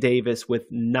Anthony Davis with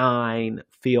 9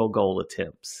 field goal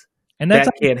attempts. And that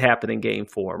can't happen in game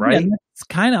 4, right? Yeah, it's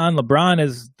kind of on LeBron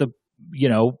as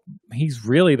he's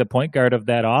really the point guard of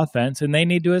that offense, and they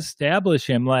need to establish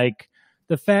him. Like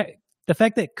the fact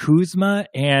that Kuzma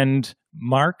and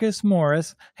Marcus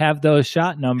Morris have those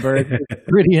shot numbers is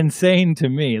pretty insane to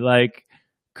me. Like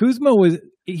Kuzma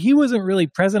wasn't really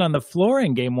present on the floor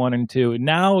in game 1 and 2.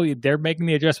 Now they're making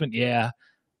the adjustment. Yeah.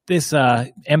 This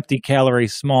empty calorie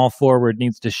small forward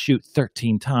needs to shoot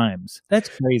 13 times. That's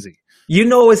crazy.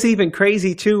 What's even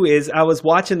crazy too is I was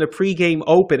watching the pregame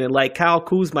open and like Kyle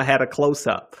Kuzma had a close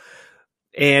up.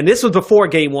 And this was before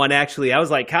game 1, actually. I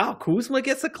was like, Kyle Kuzma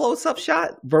gets a close up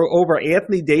shot over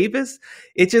Anthony Davis.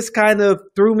 It just kind of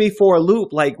threw me for a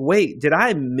loop. Like, wait, did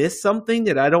I miss something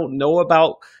that I don't know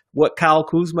about what Kyle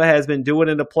Kuzma has been doing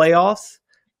in the playoffs?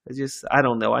 I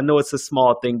don't know. I know it's a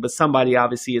small thing, but somebody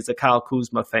obviously is a Kyle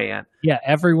Kuzma fan. Yeah,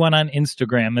 everyone on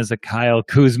Instagram is a Kyle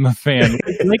Kuzma fan.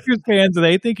 Lakers fans,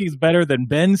 they think he's better than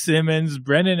Ben Simmons,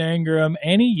 Brendan Ingram,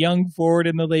 any young forward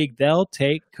in the league. They'll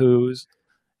take Kuz.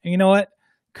 And you know what?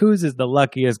 Kuz is the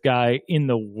luckiest guy in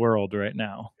the world right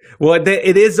now. Well,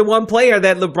 it is the one player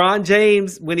that LeBron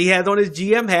James, when he had on his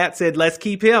GM hat, said, let's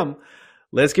keep him.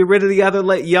 Let's get rid of the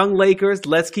other young Lakers.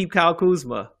 Let's keep Kyle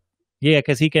Kuzma. Yeah,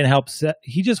 because he can help.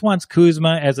 He just wants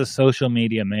Kuzma as a social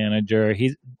media manager.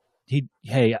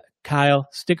 Hey, Kyle,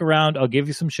 stick around. I'll give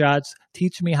you some shots.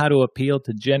 Teach me how to appeal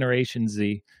to Generation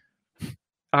Z.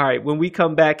 All right, when we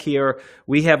come back here,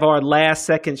 we have our last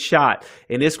second shot,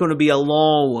 and it's going to be a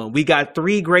long one. We got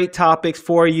 3 great topics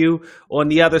for you on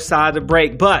the other side of the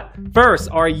break. But first,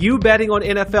 are you betting on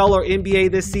NFL or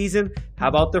NBA this season? How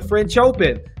about the French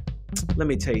Open? Let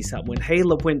me tell you something. When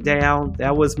Hala went down,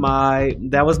 that was my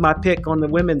pick on the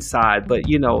women's side. But,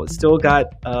 still got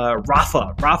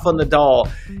Rafa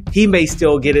Nadal. He may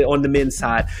still get it on the men's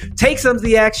side. Take some of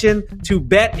the action to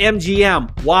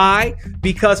BetMGM. Why?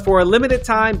 Because for a limited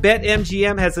time,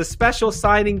 BetMGM has a special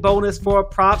signing bonus for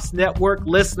Props Network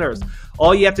listeners.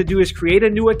 All you have to do is create a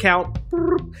new account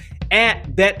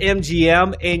at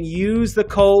BetMGM and use the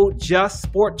code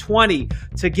JustSport20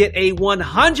 to get a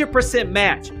 100%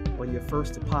 match on your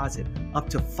first deposit up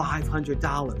to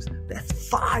 $500.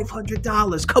 That's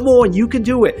 $500. Come on, you can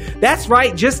do it. That's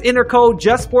right. Just enter code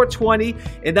JustSport20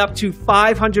 and up to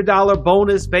 $500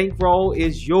 bonus bankroll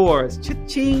is yours.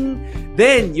 Cha-ching.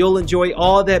 Then you'll enjoy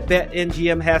all that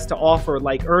BetMGM has to offer,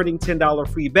 like earning $10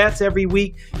 free bets every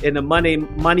week in the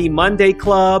Money Monday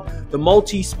Club, the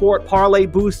multi-sport parlay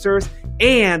boosters,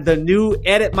 and the new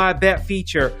Edit My Bet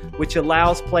feature, which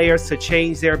allows players to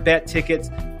change their bet tickets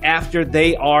after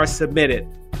they are submitted.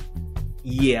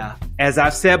 Yeah, as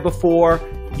I've said before,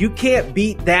 you can't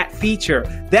beat that feature.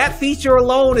 That feature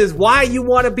alone is why you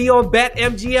want to be on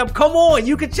BetMGM. Come on,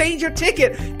 you can change your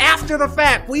ticket after the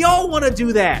fact. We all want to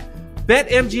do that.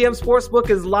 BetMGM Sportsbook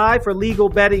is live for legal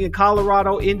betting in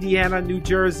Colorado, Indiana, New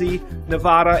Jersey,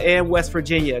 Nevada, and West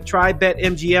Virginia. Try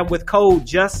BetMGM with code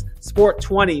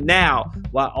JustSport20 now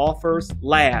while offers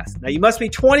last. Now, you must be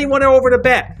 21 or over to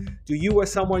bet. Do you or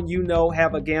someone you know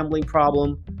have a gambling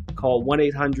problem? Call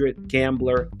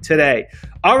 1-800-GAMBLER today.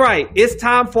 All right, it's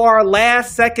time for our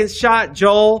last second shot,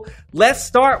 Joel. Let's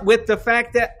start with the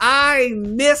fact that I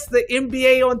missed the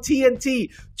NBA on TNT.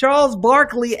 Charles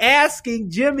Barkley asking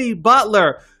Jimmy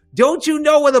Butler, don't you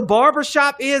know where the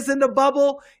barbershop is in the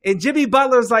bubble? And Jimmy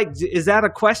Butler's like, is that a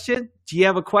question? Do you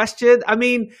have a question? I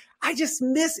mean, I just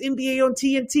miss NBA on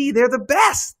TNT. They're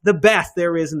the best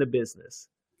there is in the business.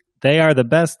 They are the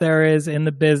best there is in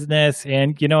the business.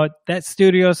 And you know what? That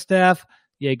studio staff,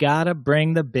 you got to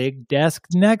bring the big desk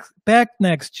back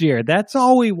next year. That's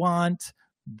all we want.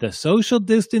 The social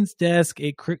distance desk,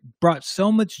 it brought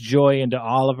so much joy into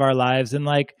all of our lives. And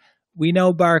we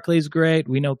know Barkley's great.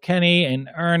 We know Kenny and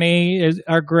Ernie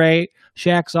are great.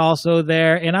 Shaq's also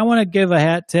there. And I want to give a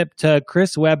hat tip to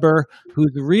Chris Webber,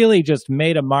 who's really just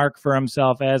made a mark for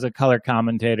himself as a color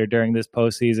commentator during this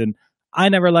postseason. I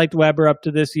never liked Webber up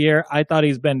to this year. I thought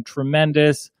he's been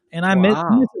tremendous. And I miss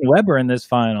Webber in this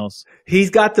finals. He's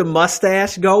got the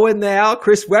mustache going now.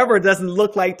 Chris Webber doesn't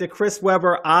look like the Chris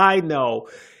Webber I know.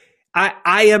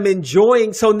 I am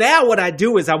enjoying. So now what I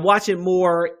do is I'm watching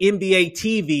more NBA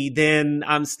TV than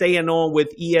I'm staying on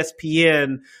with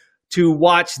ESPN to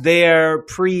watch their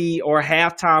pre or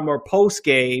halftime or post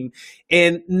game.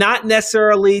 And not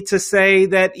necessarily to say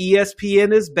that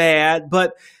ESPN is bad,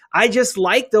 but I just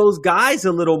like those guys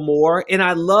a little more, and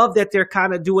I love that they're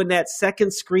kind of doing that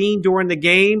second screen during the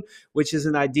game, which is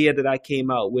an idea that I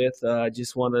came out with. I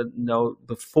just want to know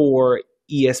before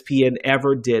ESPN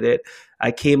ever did it.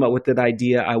 I came up with that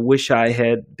idea. I wish I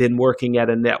had been working at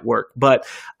a network, but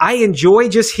I enjoy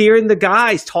just hearing the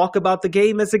guys talk about the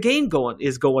game as the game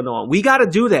is going on. We got to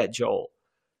do that, Joel.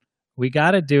 We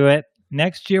got to do it.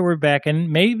 Next year we're back, and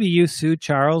maybe you sue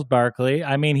Charles Barkley.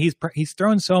 I mean, he's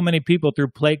thrown so many people through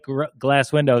plate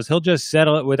glass windows. He'll just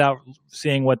settle it without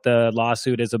seeing what the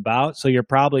lawsuit is about. So you're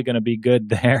probably going to be good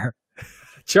there.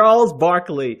 Charles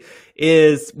Barkley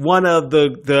is one of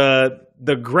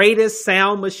the greatest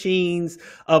sound machines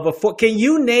of a. Can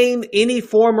you name any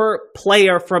former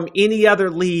player from any other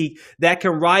league that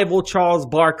can rival Charles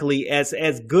Barkley as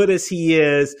good as he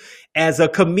is as a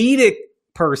comedic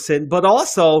person, but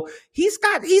also he's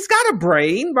got a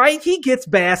brain, right? He gets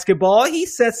basketball. He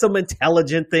says some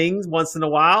intelligent things once in a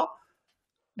while.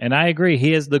 And I agree.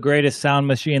 He is the greatest sound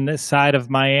machine this side of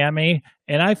Miami.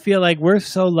 And I feel like we're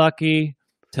so lucky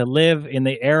to live in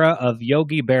the era of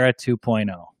Yogi Berra 2.0.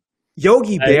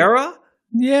 Yogi Berra?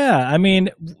 Yeah. I mean,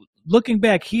 looking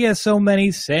back, he has so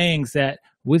many sayings that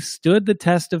withstood the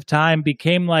test of time,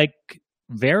 became like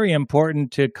very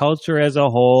important to culture as a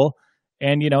whole.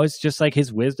 And, it's just like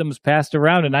his wisdom's passed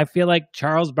around. And I feel like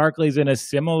Charles Barkley's in a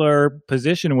similar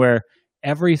position where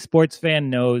every sports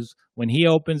fan knows when he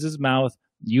opens his mouth,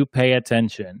 you pay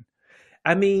attention.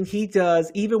 I mean, he does,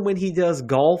 even when he does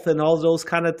golf and all those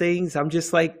kind of things, I'm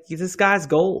just like, this guy's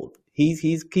gold.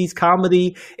 He's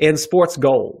comedy and sports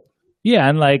gold. Yeah,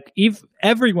 and like if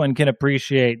everyone can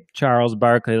appreciate Charles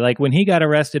Barkley. Like when he got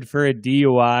arrested for a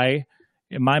DUI,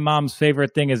 my mom's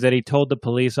favorite thing is that he told the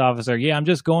police officer, yeah, I'm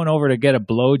just going over to get a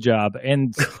blowjob.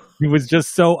 And he was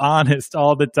just so honest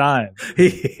all the time.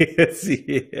 Yes.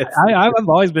 I've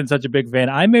always been such a big fan.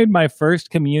 I made my first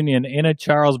communion in a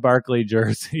Charles Barkley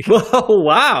jersey. Oh,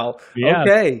 wow. Yeah,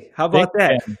 okay. How about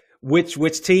that? Fan.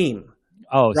 Which team?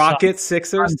 Oh, Rockets,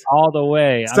 Sixers? Suns all the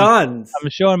way. Suns. I'm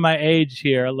showing my age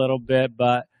here a little bit,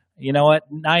 but you know what?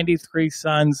 93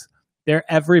 Suns, they're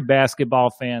every basketball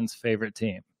fan's favorite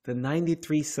team. The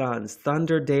 93 Suns,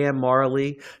 Thunder Dan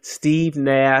Marley, Steve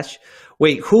Nash.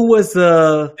 Wait, who was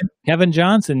the... Kevin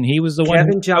Johnson. He was the one.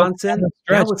 Kevin Johnson?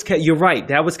 You're right.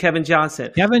 That was Kevin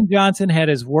Johnson. Kevin Johnson had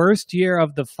his worst year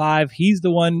of the 5. He's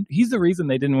the reason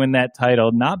they didn't win that title,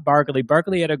 not Barkley.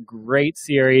 Barkley had a great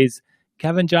series.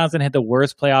 Kevin Johnson had the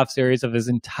worst playoff series of his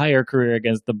entire career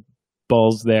against the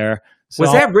Bulls there. So,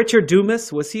 was that Richard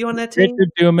Dumas? Was he on that team?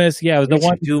 Richard Dumas, yeah. It was the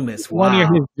one. Dumas, wow. One year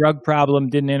his drug problem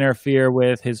didn't interfere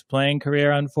with his playing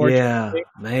career, unfortunately.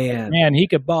 Yeah, man. Man, he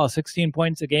could ball 16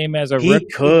 points a game as a rookie. He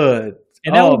could.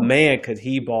 And man, could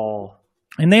he ball.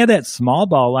 And they had that small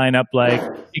ball lineup. Like,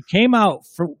 it came out,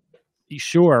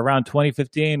 around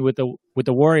 2015 with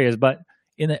the Warriors. But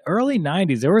in the early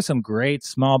 90s, there were some great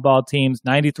small ball teams.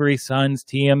 93 Suns,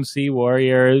 TMC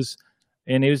Warriors.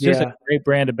 And it was just a great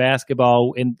brand of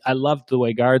basketball, and I loved the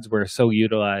way guards were so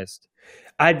utilized.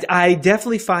 I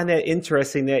definitely find that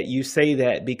interesting that you say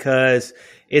that, because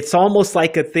it's almost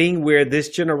like a thing where this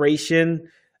generation,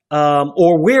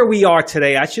 or where we are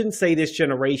today, I shouldn't say this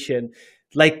generation,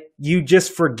 like you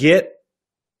just forget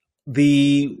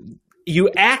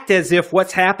you act as if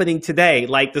what's happening today,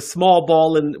 like the small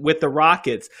ball with the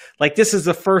Rockets, like this is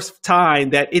the first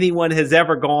time that anyone has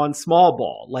ever gone small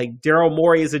ball. Like Daryl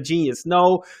Morey is a genius.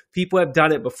 No, people have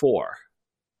done it before.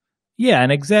 Yeah,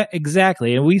 and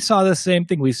exactly. And we saw the same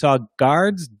thing. We saw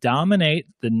guards dominate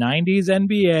the 90s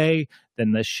NBA,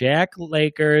 then the Shaq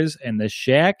Lakers and the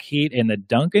Shaq Heat and the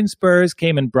Duncan Spurs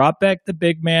came and brought back the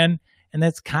big man. And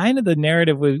that's kind of the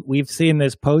narrative we've seen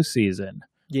this postseason.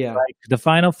 Yeah. Like the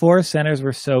Final Four centers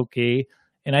were so key.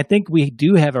 And I think we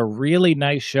do have a really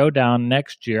nice showdown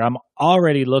next year. I'm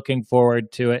already looking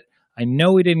forward to it. I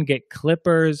know we didn't get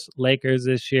Clippers, Lakers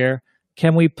this year.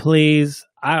 Can we please?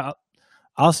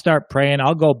 I'll start praying.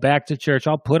 I'll go back to church.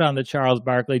 I'll put on the Charles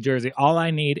Barkley jersey. All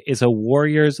I need is a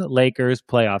Warriors-Lakers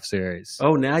playoff series.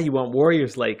 Oh, now you want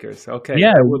Warriors-Lakers. Okay,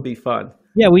 yeah, that would be fun.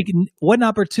 Yeah, we can. What an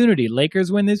opportunity.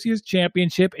 Lakers win this year's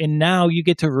championship, and now you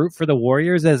get to root for the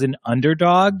Warriors as an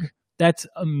underdog. That's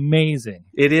amazing.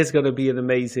 It is going to be an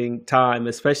amazing time,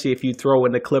 especially if you throw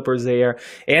in the Clippers there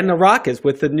and the Rockets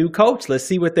with the new coach. Let's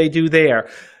see what they do there.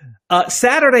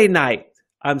 Saturday night,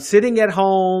 I'm sitting at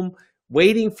home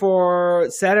waiting for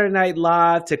Saturday Night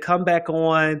Live to come back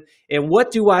on. And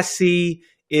what do I see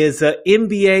is an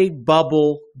NBA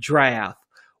bubble draft.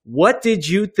 What did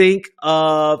you think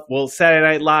of, Saturday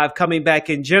Night Live coming back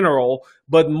in general,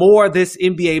 but more this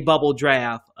NBA bubble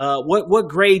draft? What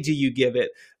grade do you give it?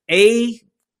 A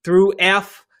through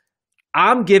F?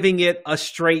 I'm giving it a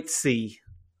straight C.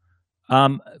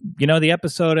 The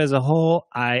episode as a whole,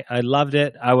 I loved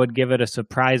it. I would give it a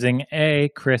surprising A.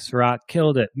 Chris Rock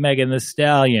killed it. Megan Thee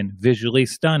Stallion, visually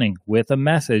stunning, with a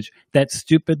message. That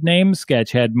stupid name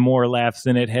sketch had more laughs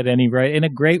than it had any right. In a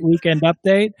great weekend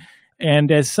update.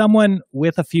 And as someone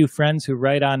with a few friends who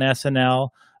write on SNL,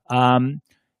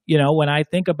 when I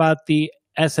think about the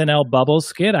SNL bubble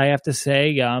skit, I have to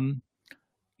say,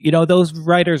 those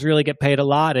writers really get paid a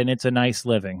lot, and it's a nice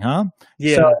living, huh?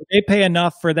 Yeah. So they pay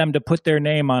enough for them to put their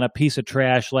name on a piece of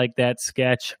trash like that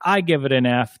sketch. I give it an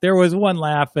F. There was one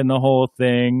laugh in the whole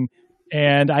thing,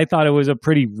 and I thought it was a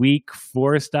pretty weak,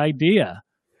 forced idea.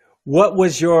 What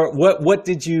was what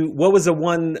was the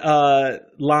one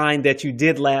line that you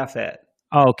did laugh at?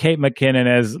 Oh, Kate McKinnon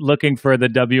as looking for the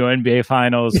WNBA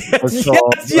Finals. Yes.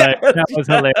 That was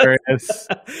hilarious.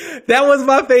 That was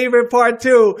my favorite part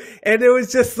too. And it was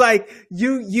just like,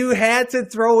 you had to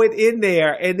throw it in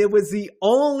there. And it was the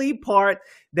only part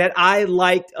that I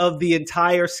liked of the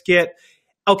entire skit.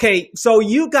 Okay, so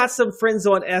you got some friends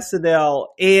on SNL,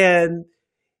 and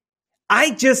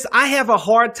I have a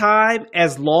hard time,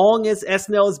 as long as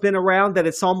SNL has been around, that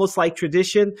it's almost like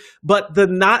tradition, but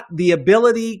the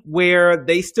ability where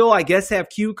they still, I guess, have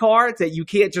cue cards that you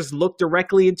can't just look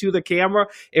directly into the camera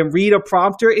and read a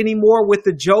prompter anymore with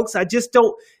the jokes.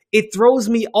 It throws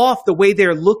me off the way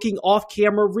they're looking off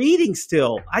camera reading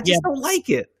still. I just don't like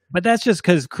it. But that's just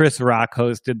because Chris Rock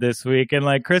hosted this week. And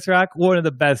Chris Rock, one of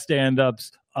the best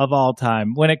stand-ups of all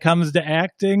time. When it comes to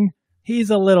acting, he's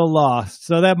a little lost.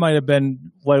 So that might have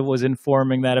been what was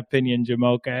informing that opinion,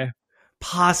 Jumoke.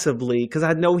 Possibly, because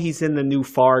I know he's in the new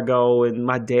Fargo, and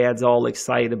my dad's all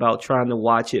excited about trying to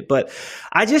watch it. But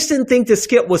I just didn't think the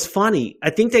skit was funny.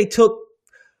 I think they took,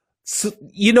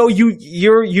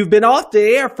 you've been off the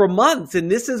air for months,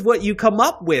 and this is what you come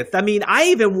up with. I mean, I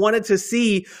even wanted to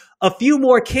see a few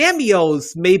more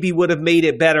cameos. Maybe would have made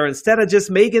it better instead of just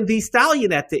Megan Thee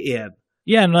Stallion at the end.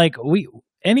 Yeah, and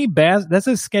that's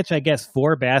a sketch, I guess,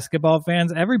 for basketball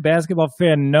fans. Every basketball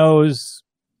fan knows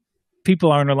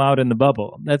people aren't allowed in the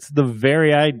bubble. That's the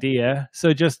very idea.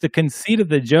 So just the conceit of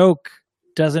the joke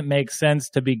doesn't make sense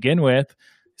to begin with.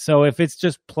 So if it's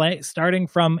just starting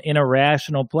from an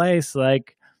irrational place,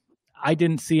 I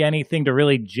didn't see anything to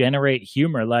really generate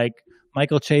humor.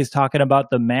 Michael Che's talking about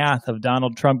the math of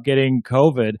Donald Trump getting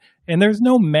COVID, and there's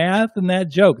no math in that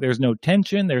joke. There's no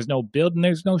tension, there's no build, and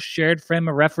there's no shared frame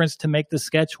of reference to make the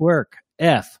sketch work.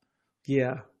 F.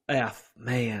 Yeah, F,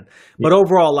 man. But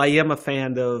overall, I am a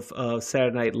fan of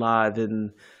Saturday Night Live,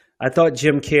 and I thought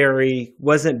Jim Carrey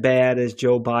wasn't bad as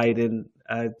Joe Biden.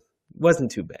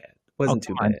 Wasn't too bad.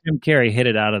 Too bad. Jim Carrey hit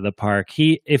it out of the park.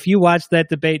 If you watched that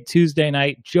debate Tuesday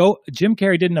night, Jim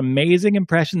Carrey did an amazing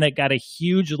impression that got a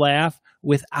huge laugh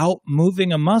without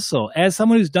moving a muscle. As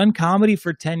someone who's done comedy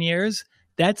for 10 years,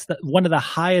 that's one of the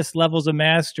highest levels of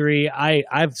mastery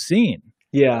I've seen.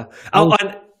 Yeah.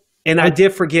 I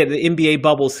did forget the NBA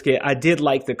bubble skit. I did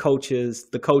like the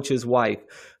coach's wife,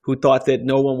 who thought that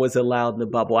no one was allowed in the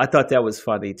bubble. I thought that was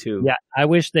funny too. Yeah, I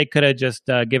wish they could have just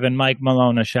given Mike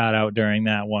Malone a shout out during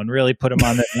that one. Really put him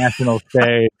on the national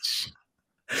stage.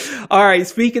 All right,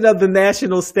 speaking of the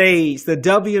national stage, the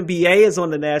WNBA is on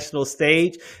the national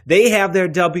stage. They have their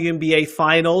WNBA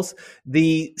Finals.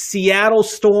 The Seattle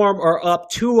Storm are up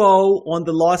 2-0 on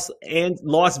the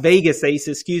Las Vegas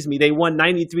Aces, They won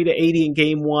 93-80 in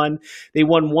game 1. They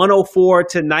won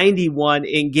 104-91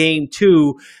 in game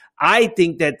 2. I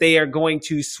think that they are going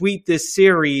to sweep this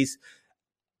series.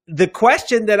 The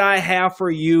question that I have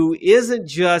for you isn't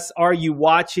just, are you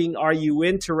watching? Are you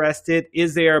interested?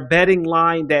 Is there a betting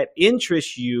line that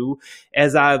interests you?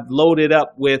 As I've loaded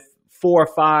up with 4 or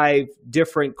 5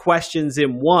 different questions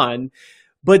in one.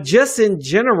 But just in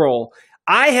general,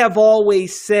 I have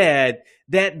always said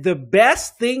that the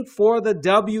best thing for the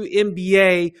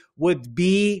WNBA would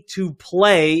be to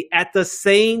play at the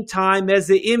same time as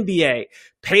the NBA.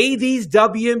 Pay these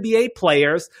WNBA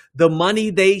players the money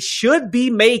they should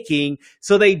be making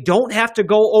so they don't have to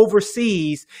go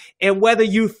overseas. And whether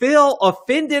you feel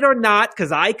offended or not,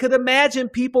 because I could imagine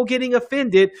people getting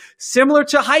offended, similar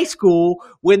to high school,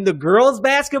 when the girls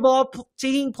basketball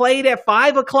team played at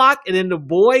 5 o'clock and then the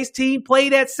boys team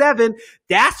played at 7,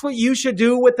 that's what you should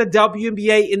do with the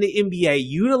WNBA and the NBA.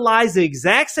 Utilize the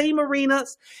exact same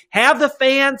arenas, have the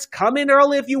fans come in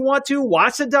early if you want to,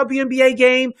 watch the WNBA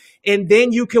game, and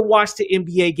then you can watch the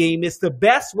NBA game. It's the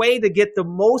best way to get the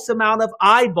most amount of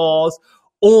eyeballs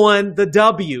on the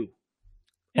W.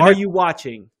 Are you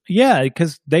watching? Yeah,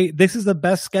 because this is the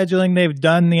best scheduling they've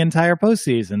done the entire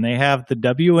postseason. They have the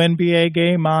WNBA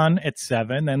game on at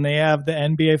 7, and they have the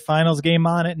NBA Finals game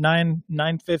on at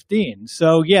 9:15.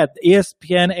 So yeah,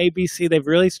 ESPN, ABC, they've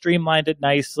really streamlined it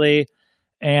nicely.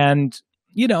 And,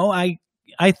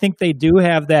 I think they do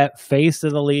have that face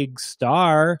of the league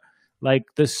star. Like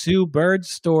the Sue Bird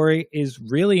story is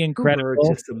really incredible.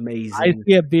 Just I amazing.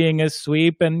 see it being a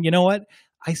sweep. And you know what?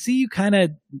 I see you kind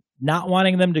of not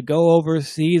wanting them to go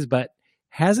overseas, but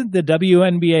hasn't the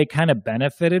WNBA kind of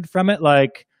benefited from it?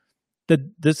 Like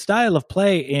the style of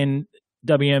play in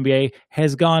WNBA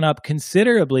has gone up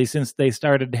considerably since they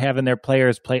started having their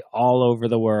players play all over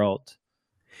the world.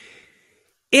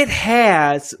 It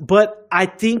has, but I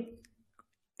think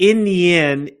in the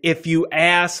end, if you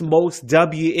ask most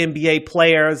WNBA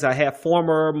players, I had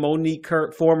former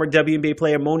WNBA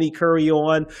player Monique Curry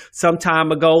on some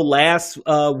time ago. Last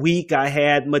week, I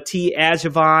had Mati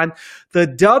Ajavan. The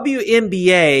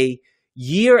WNBA,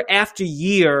 year after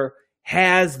year,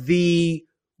 has the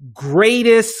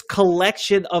greatest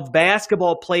collection of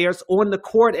basketball players on the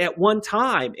court at one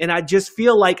time. And I just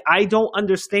feel like I don't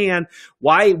understand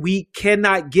why we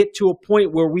cannot get to a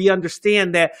point where we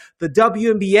understand that the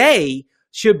WNBA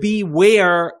should be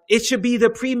where it should be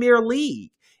the Premier League.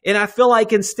 And I feel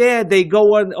like instead they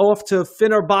go off to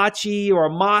Fenerbahce or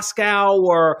Moscow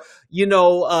or,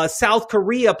 South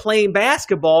Korea playing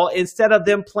basketball instead of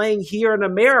them playing here in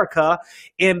America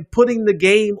and putting the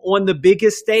game on the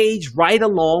biggest stage right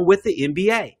along with the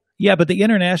NBA. Yeah, but the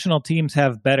international teams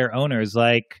have better owners,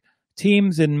 like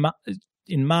teams in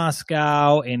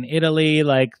Moscow, in Italy,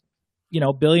 like,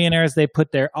 billionaires, they put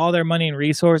all their money and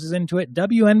resources into it.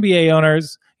 WNBA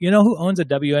owners, who owns a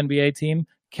WNBA team?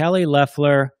 Kelly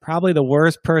Loeffler, probably the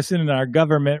worst person in our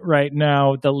government right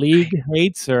now. The league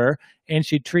hates her, and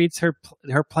she treats her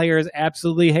players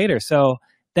absolutely hate her. So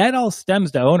that all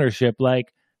stems to ownership.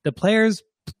 Like the players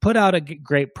put out a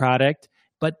great product,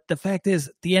 but the fact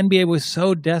is the NBA was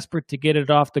so desperate to get it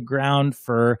off the ground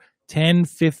for 10,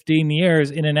 15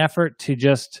 years in an effort to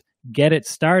just get it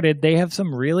started. They have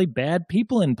some really bad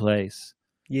people in place.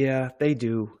 Yeah, they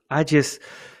do.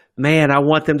 Man, I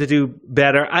want them to do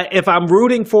better. If I'm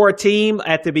rooting for a team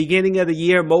at the beginning of the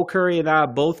year, Mo Curry and I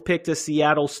both picked a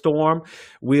Seattle Storm.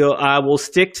 I will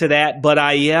stick to that, but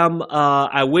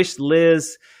I wish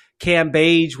Liz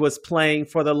Cambage was playing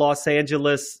for the Las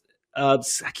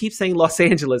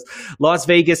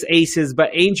Vegas Aces, but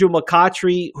Angel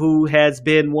McCoughtry, who has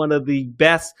been one of the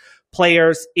best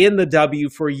players in the W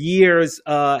for years,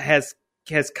 has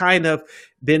kind of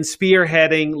been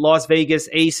spearheading Las Vegas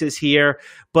Aces here.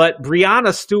 But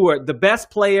Breanna Stewart, the best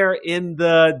player in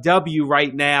the W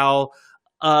right now,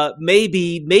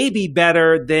 maybe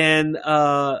better than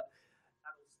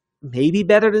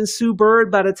Sue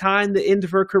Bird by the time the end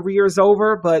of her career is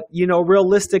over. But,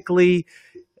 realistically,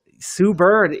 Sue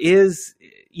Bird is,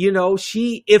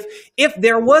 if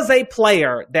there was a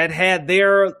player that had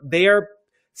their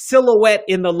silhouette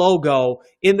in the logo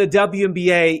in the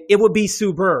WNBA, it would be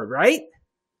Sue Bird, right?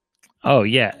 Oh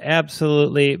yeah,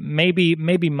 absolutely. Maybe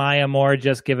Maya Moore,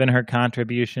 just given her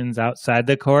contributions outside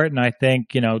the court, and I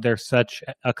think there's such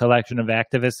a collection of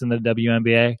activists in the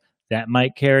WNBA that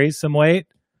might carry some weight.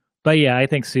 But yeah, I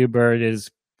think Sue Bird is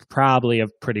probably a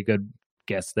pretty good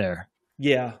guess there.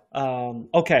 Yeah.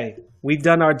 Okay. We've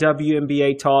done our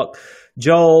WNBA talk.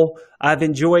 Joel, I've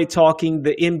enjoyed talking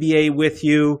the NBA with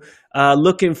you.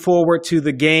 Looking forward to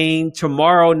the game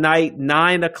tomorrow night,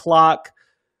 9:00.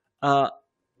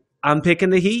 I'm picking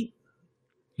the Heat.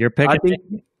 You're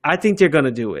picking. I think they're going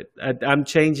to do it. I'm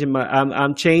changing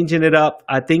it up.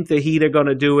 I think the Heat are going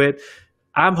to do it.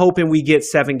 I'm hoping we get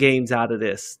 7 games out of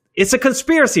this. It's a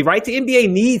conspiracy, right? The NBA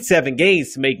needs 7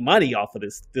 games to make money off of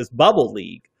this bubble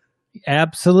league.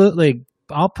 Absolutely.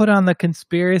 I'll put on the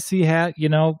conspiracy hat.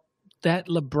 That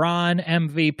LeBron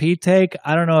MVP take,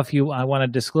 I don't know if I want to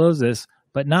disclose this,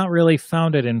 but not really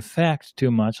founded in fact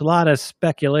too much. A lot of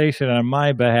speculation on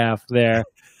my behalf there.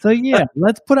 So yeah,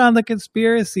 let's put on the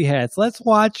conspiracy hats. Let's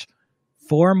watch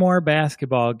 4 more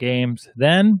basketball games.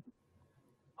 Then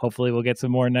hopefully we'll get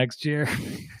some more next year.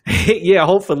 Yeah,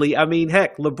 hopefully. I mean,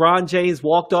 heck, LeBron James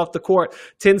walked off the court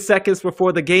 10 seconds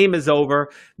before the game is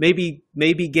over. Maybe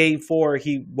game 4,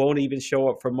 he won't even show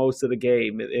up for most of the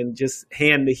game and just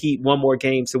hand the Heat one more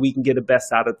game so we can get a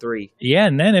best out of 3. Yeah,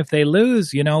 and then if they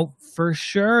lose, for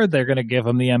sure they're going to give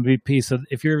him the MVP. So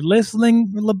if you're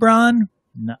listening, LeBron,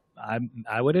 no,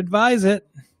 I would advise it.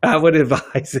 I would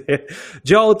advise it.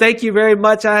 Joel, thank you very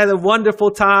much. I had a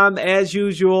wonderful time as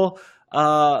usual.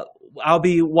 I'll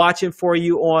be watching for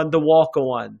you on the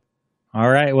walk-on. All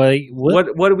right. Well,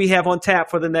 what do we have on tap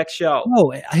for the next show?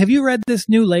 Oh, have you read this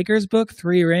new Lakers book,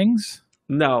 3 Rings?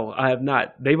 No, I have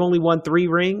not. They've only won 3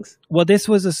 rings? Well, this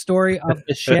was a story of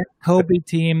the Shaq Kobe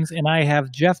teams, and I have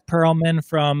Jeff Pearlman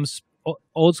from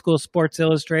Old School Sports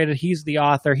Illustrated. He's the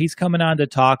author. He's coming on to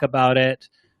talk about it.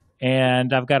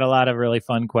 and I've got a lot of really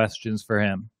fun questions for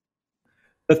him.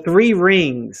 The 3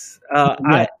 rings.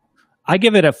 I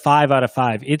give it a 5 out of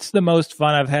 5. It's the most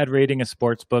fun I've had reading a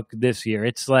sports book this year.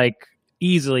 It's like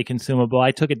easily consumable.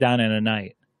 I took it down in a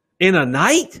night. In a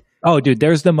night? Oh, dude,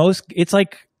 it's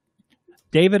like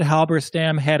David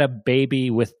Halberstam had a baby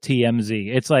with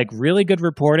TMZ. It's like really good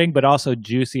reporting, but also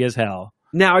juicy as hell.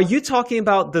 Now, are you talking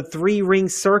about the 3-ring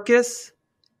circus?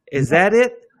 Is that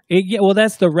it? Yeah, well,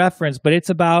 that's the reference, but it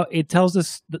tells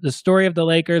us the story of the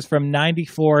Lakers from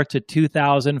 94 to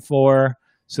 2004.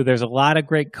 So there's a lot of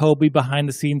great Kobe behind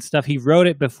the scenes stuff. He wrote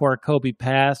it before Kobe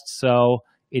passed, so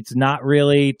it's not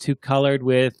really too colored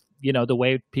with, the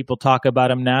way people talk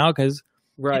about him now, because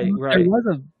right. There was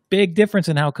a big difference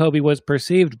in how Kobe was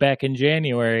perceived back in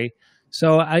January.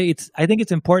 So I think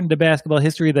it's important to basketball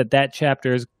history that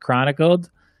chapter is chronicled.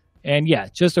 And yeah,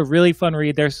 just a really fun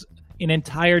read. There's an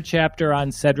entire chapter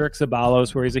on Cedric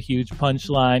Ceballos where he's a huge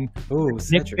punchline. Ooh,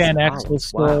 Nick Van Exel's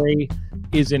story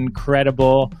is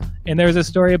incredible. And there's a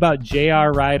story about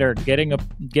J.R. Ryder getting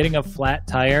a flat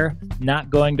tire, not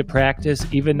going to practice,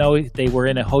 even though they were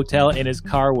in a hotel and his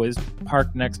car was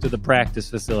parked next to the practice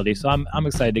facility. So I'm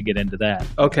excited to get into that.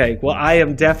 Okay, well, I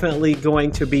am definitely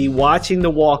going to be watching the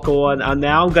walk-on.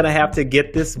 Now I'm going to have to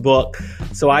get this book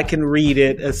so I can read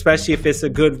it, especially if it's a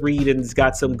good read and it's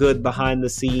got some good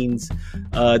behind-the-scenes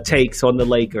takes on the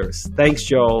Lakers. Thanks,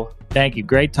 Joel. Thank you.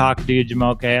 Great talking to you,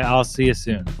 Jumoke. I'll see you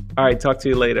soon. All right, talk to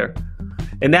you later.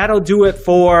 And that'll do it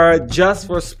for Just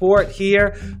for Sport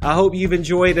here. I hope you've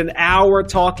enjoyed an hour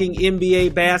talking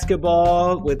NBA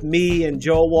basketball with me and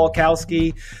Joel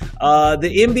Walkowski.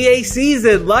 The NBA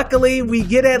season, luckily, we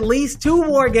get at least 2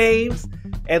 more games.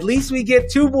 At least we get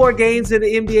 2 more games in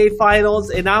the NBA Finals,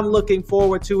 and I'm looking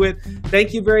forward to it.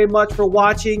 Thank you very much for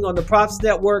watching on the Props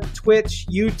Network, Twitch,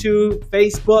 YouTube,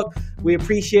 Facebook. We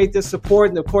appreciate the support,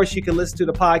 and of course, you can listen to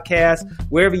the podcast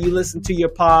wherever you listen to your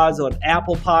pods, on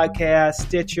Apple Podcasts,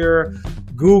 Stitcher,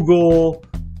 Google,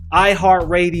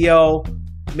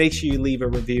 iHeartRadio. Make sure you leave a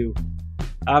review.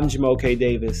 I'm Jumoke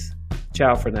Davis.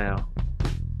 Ciao for now.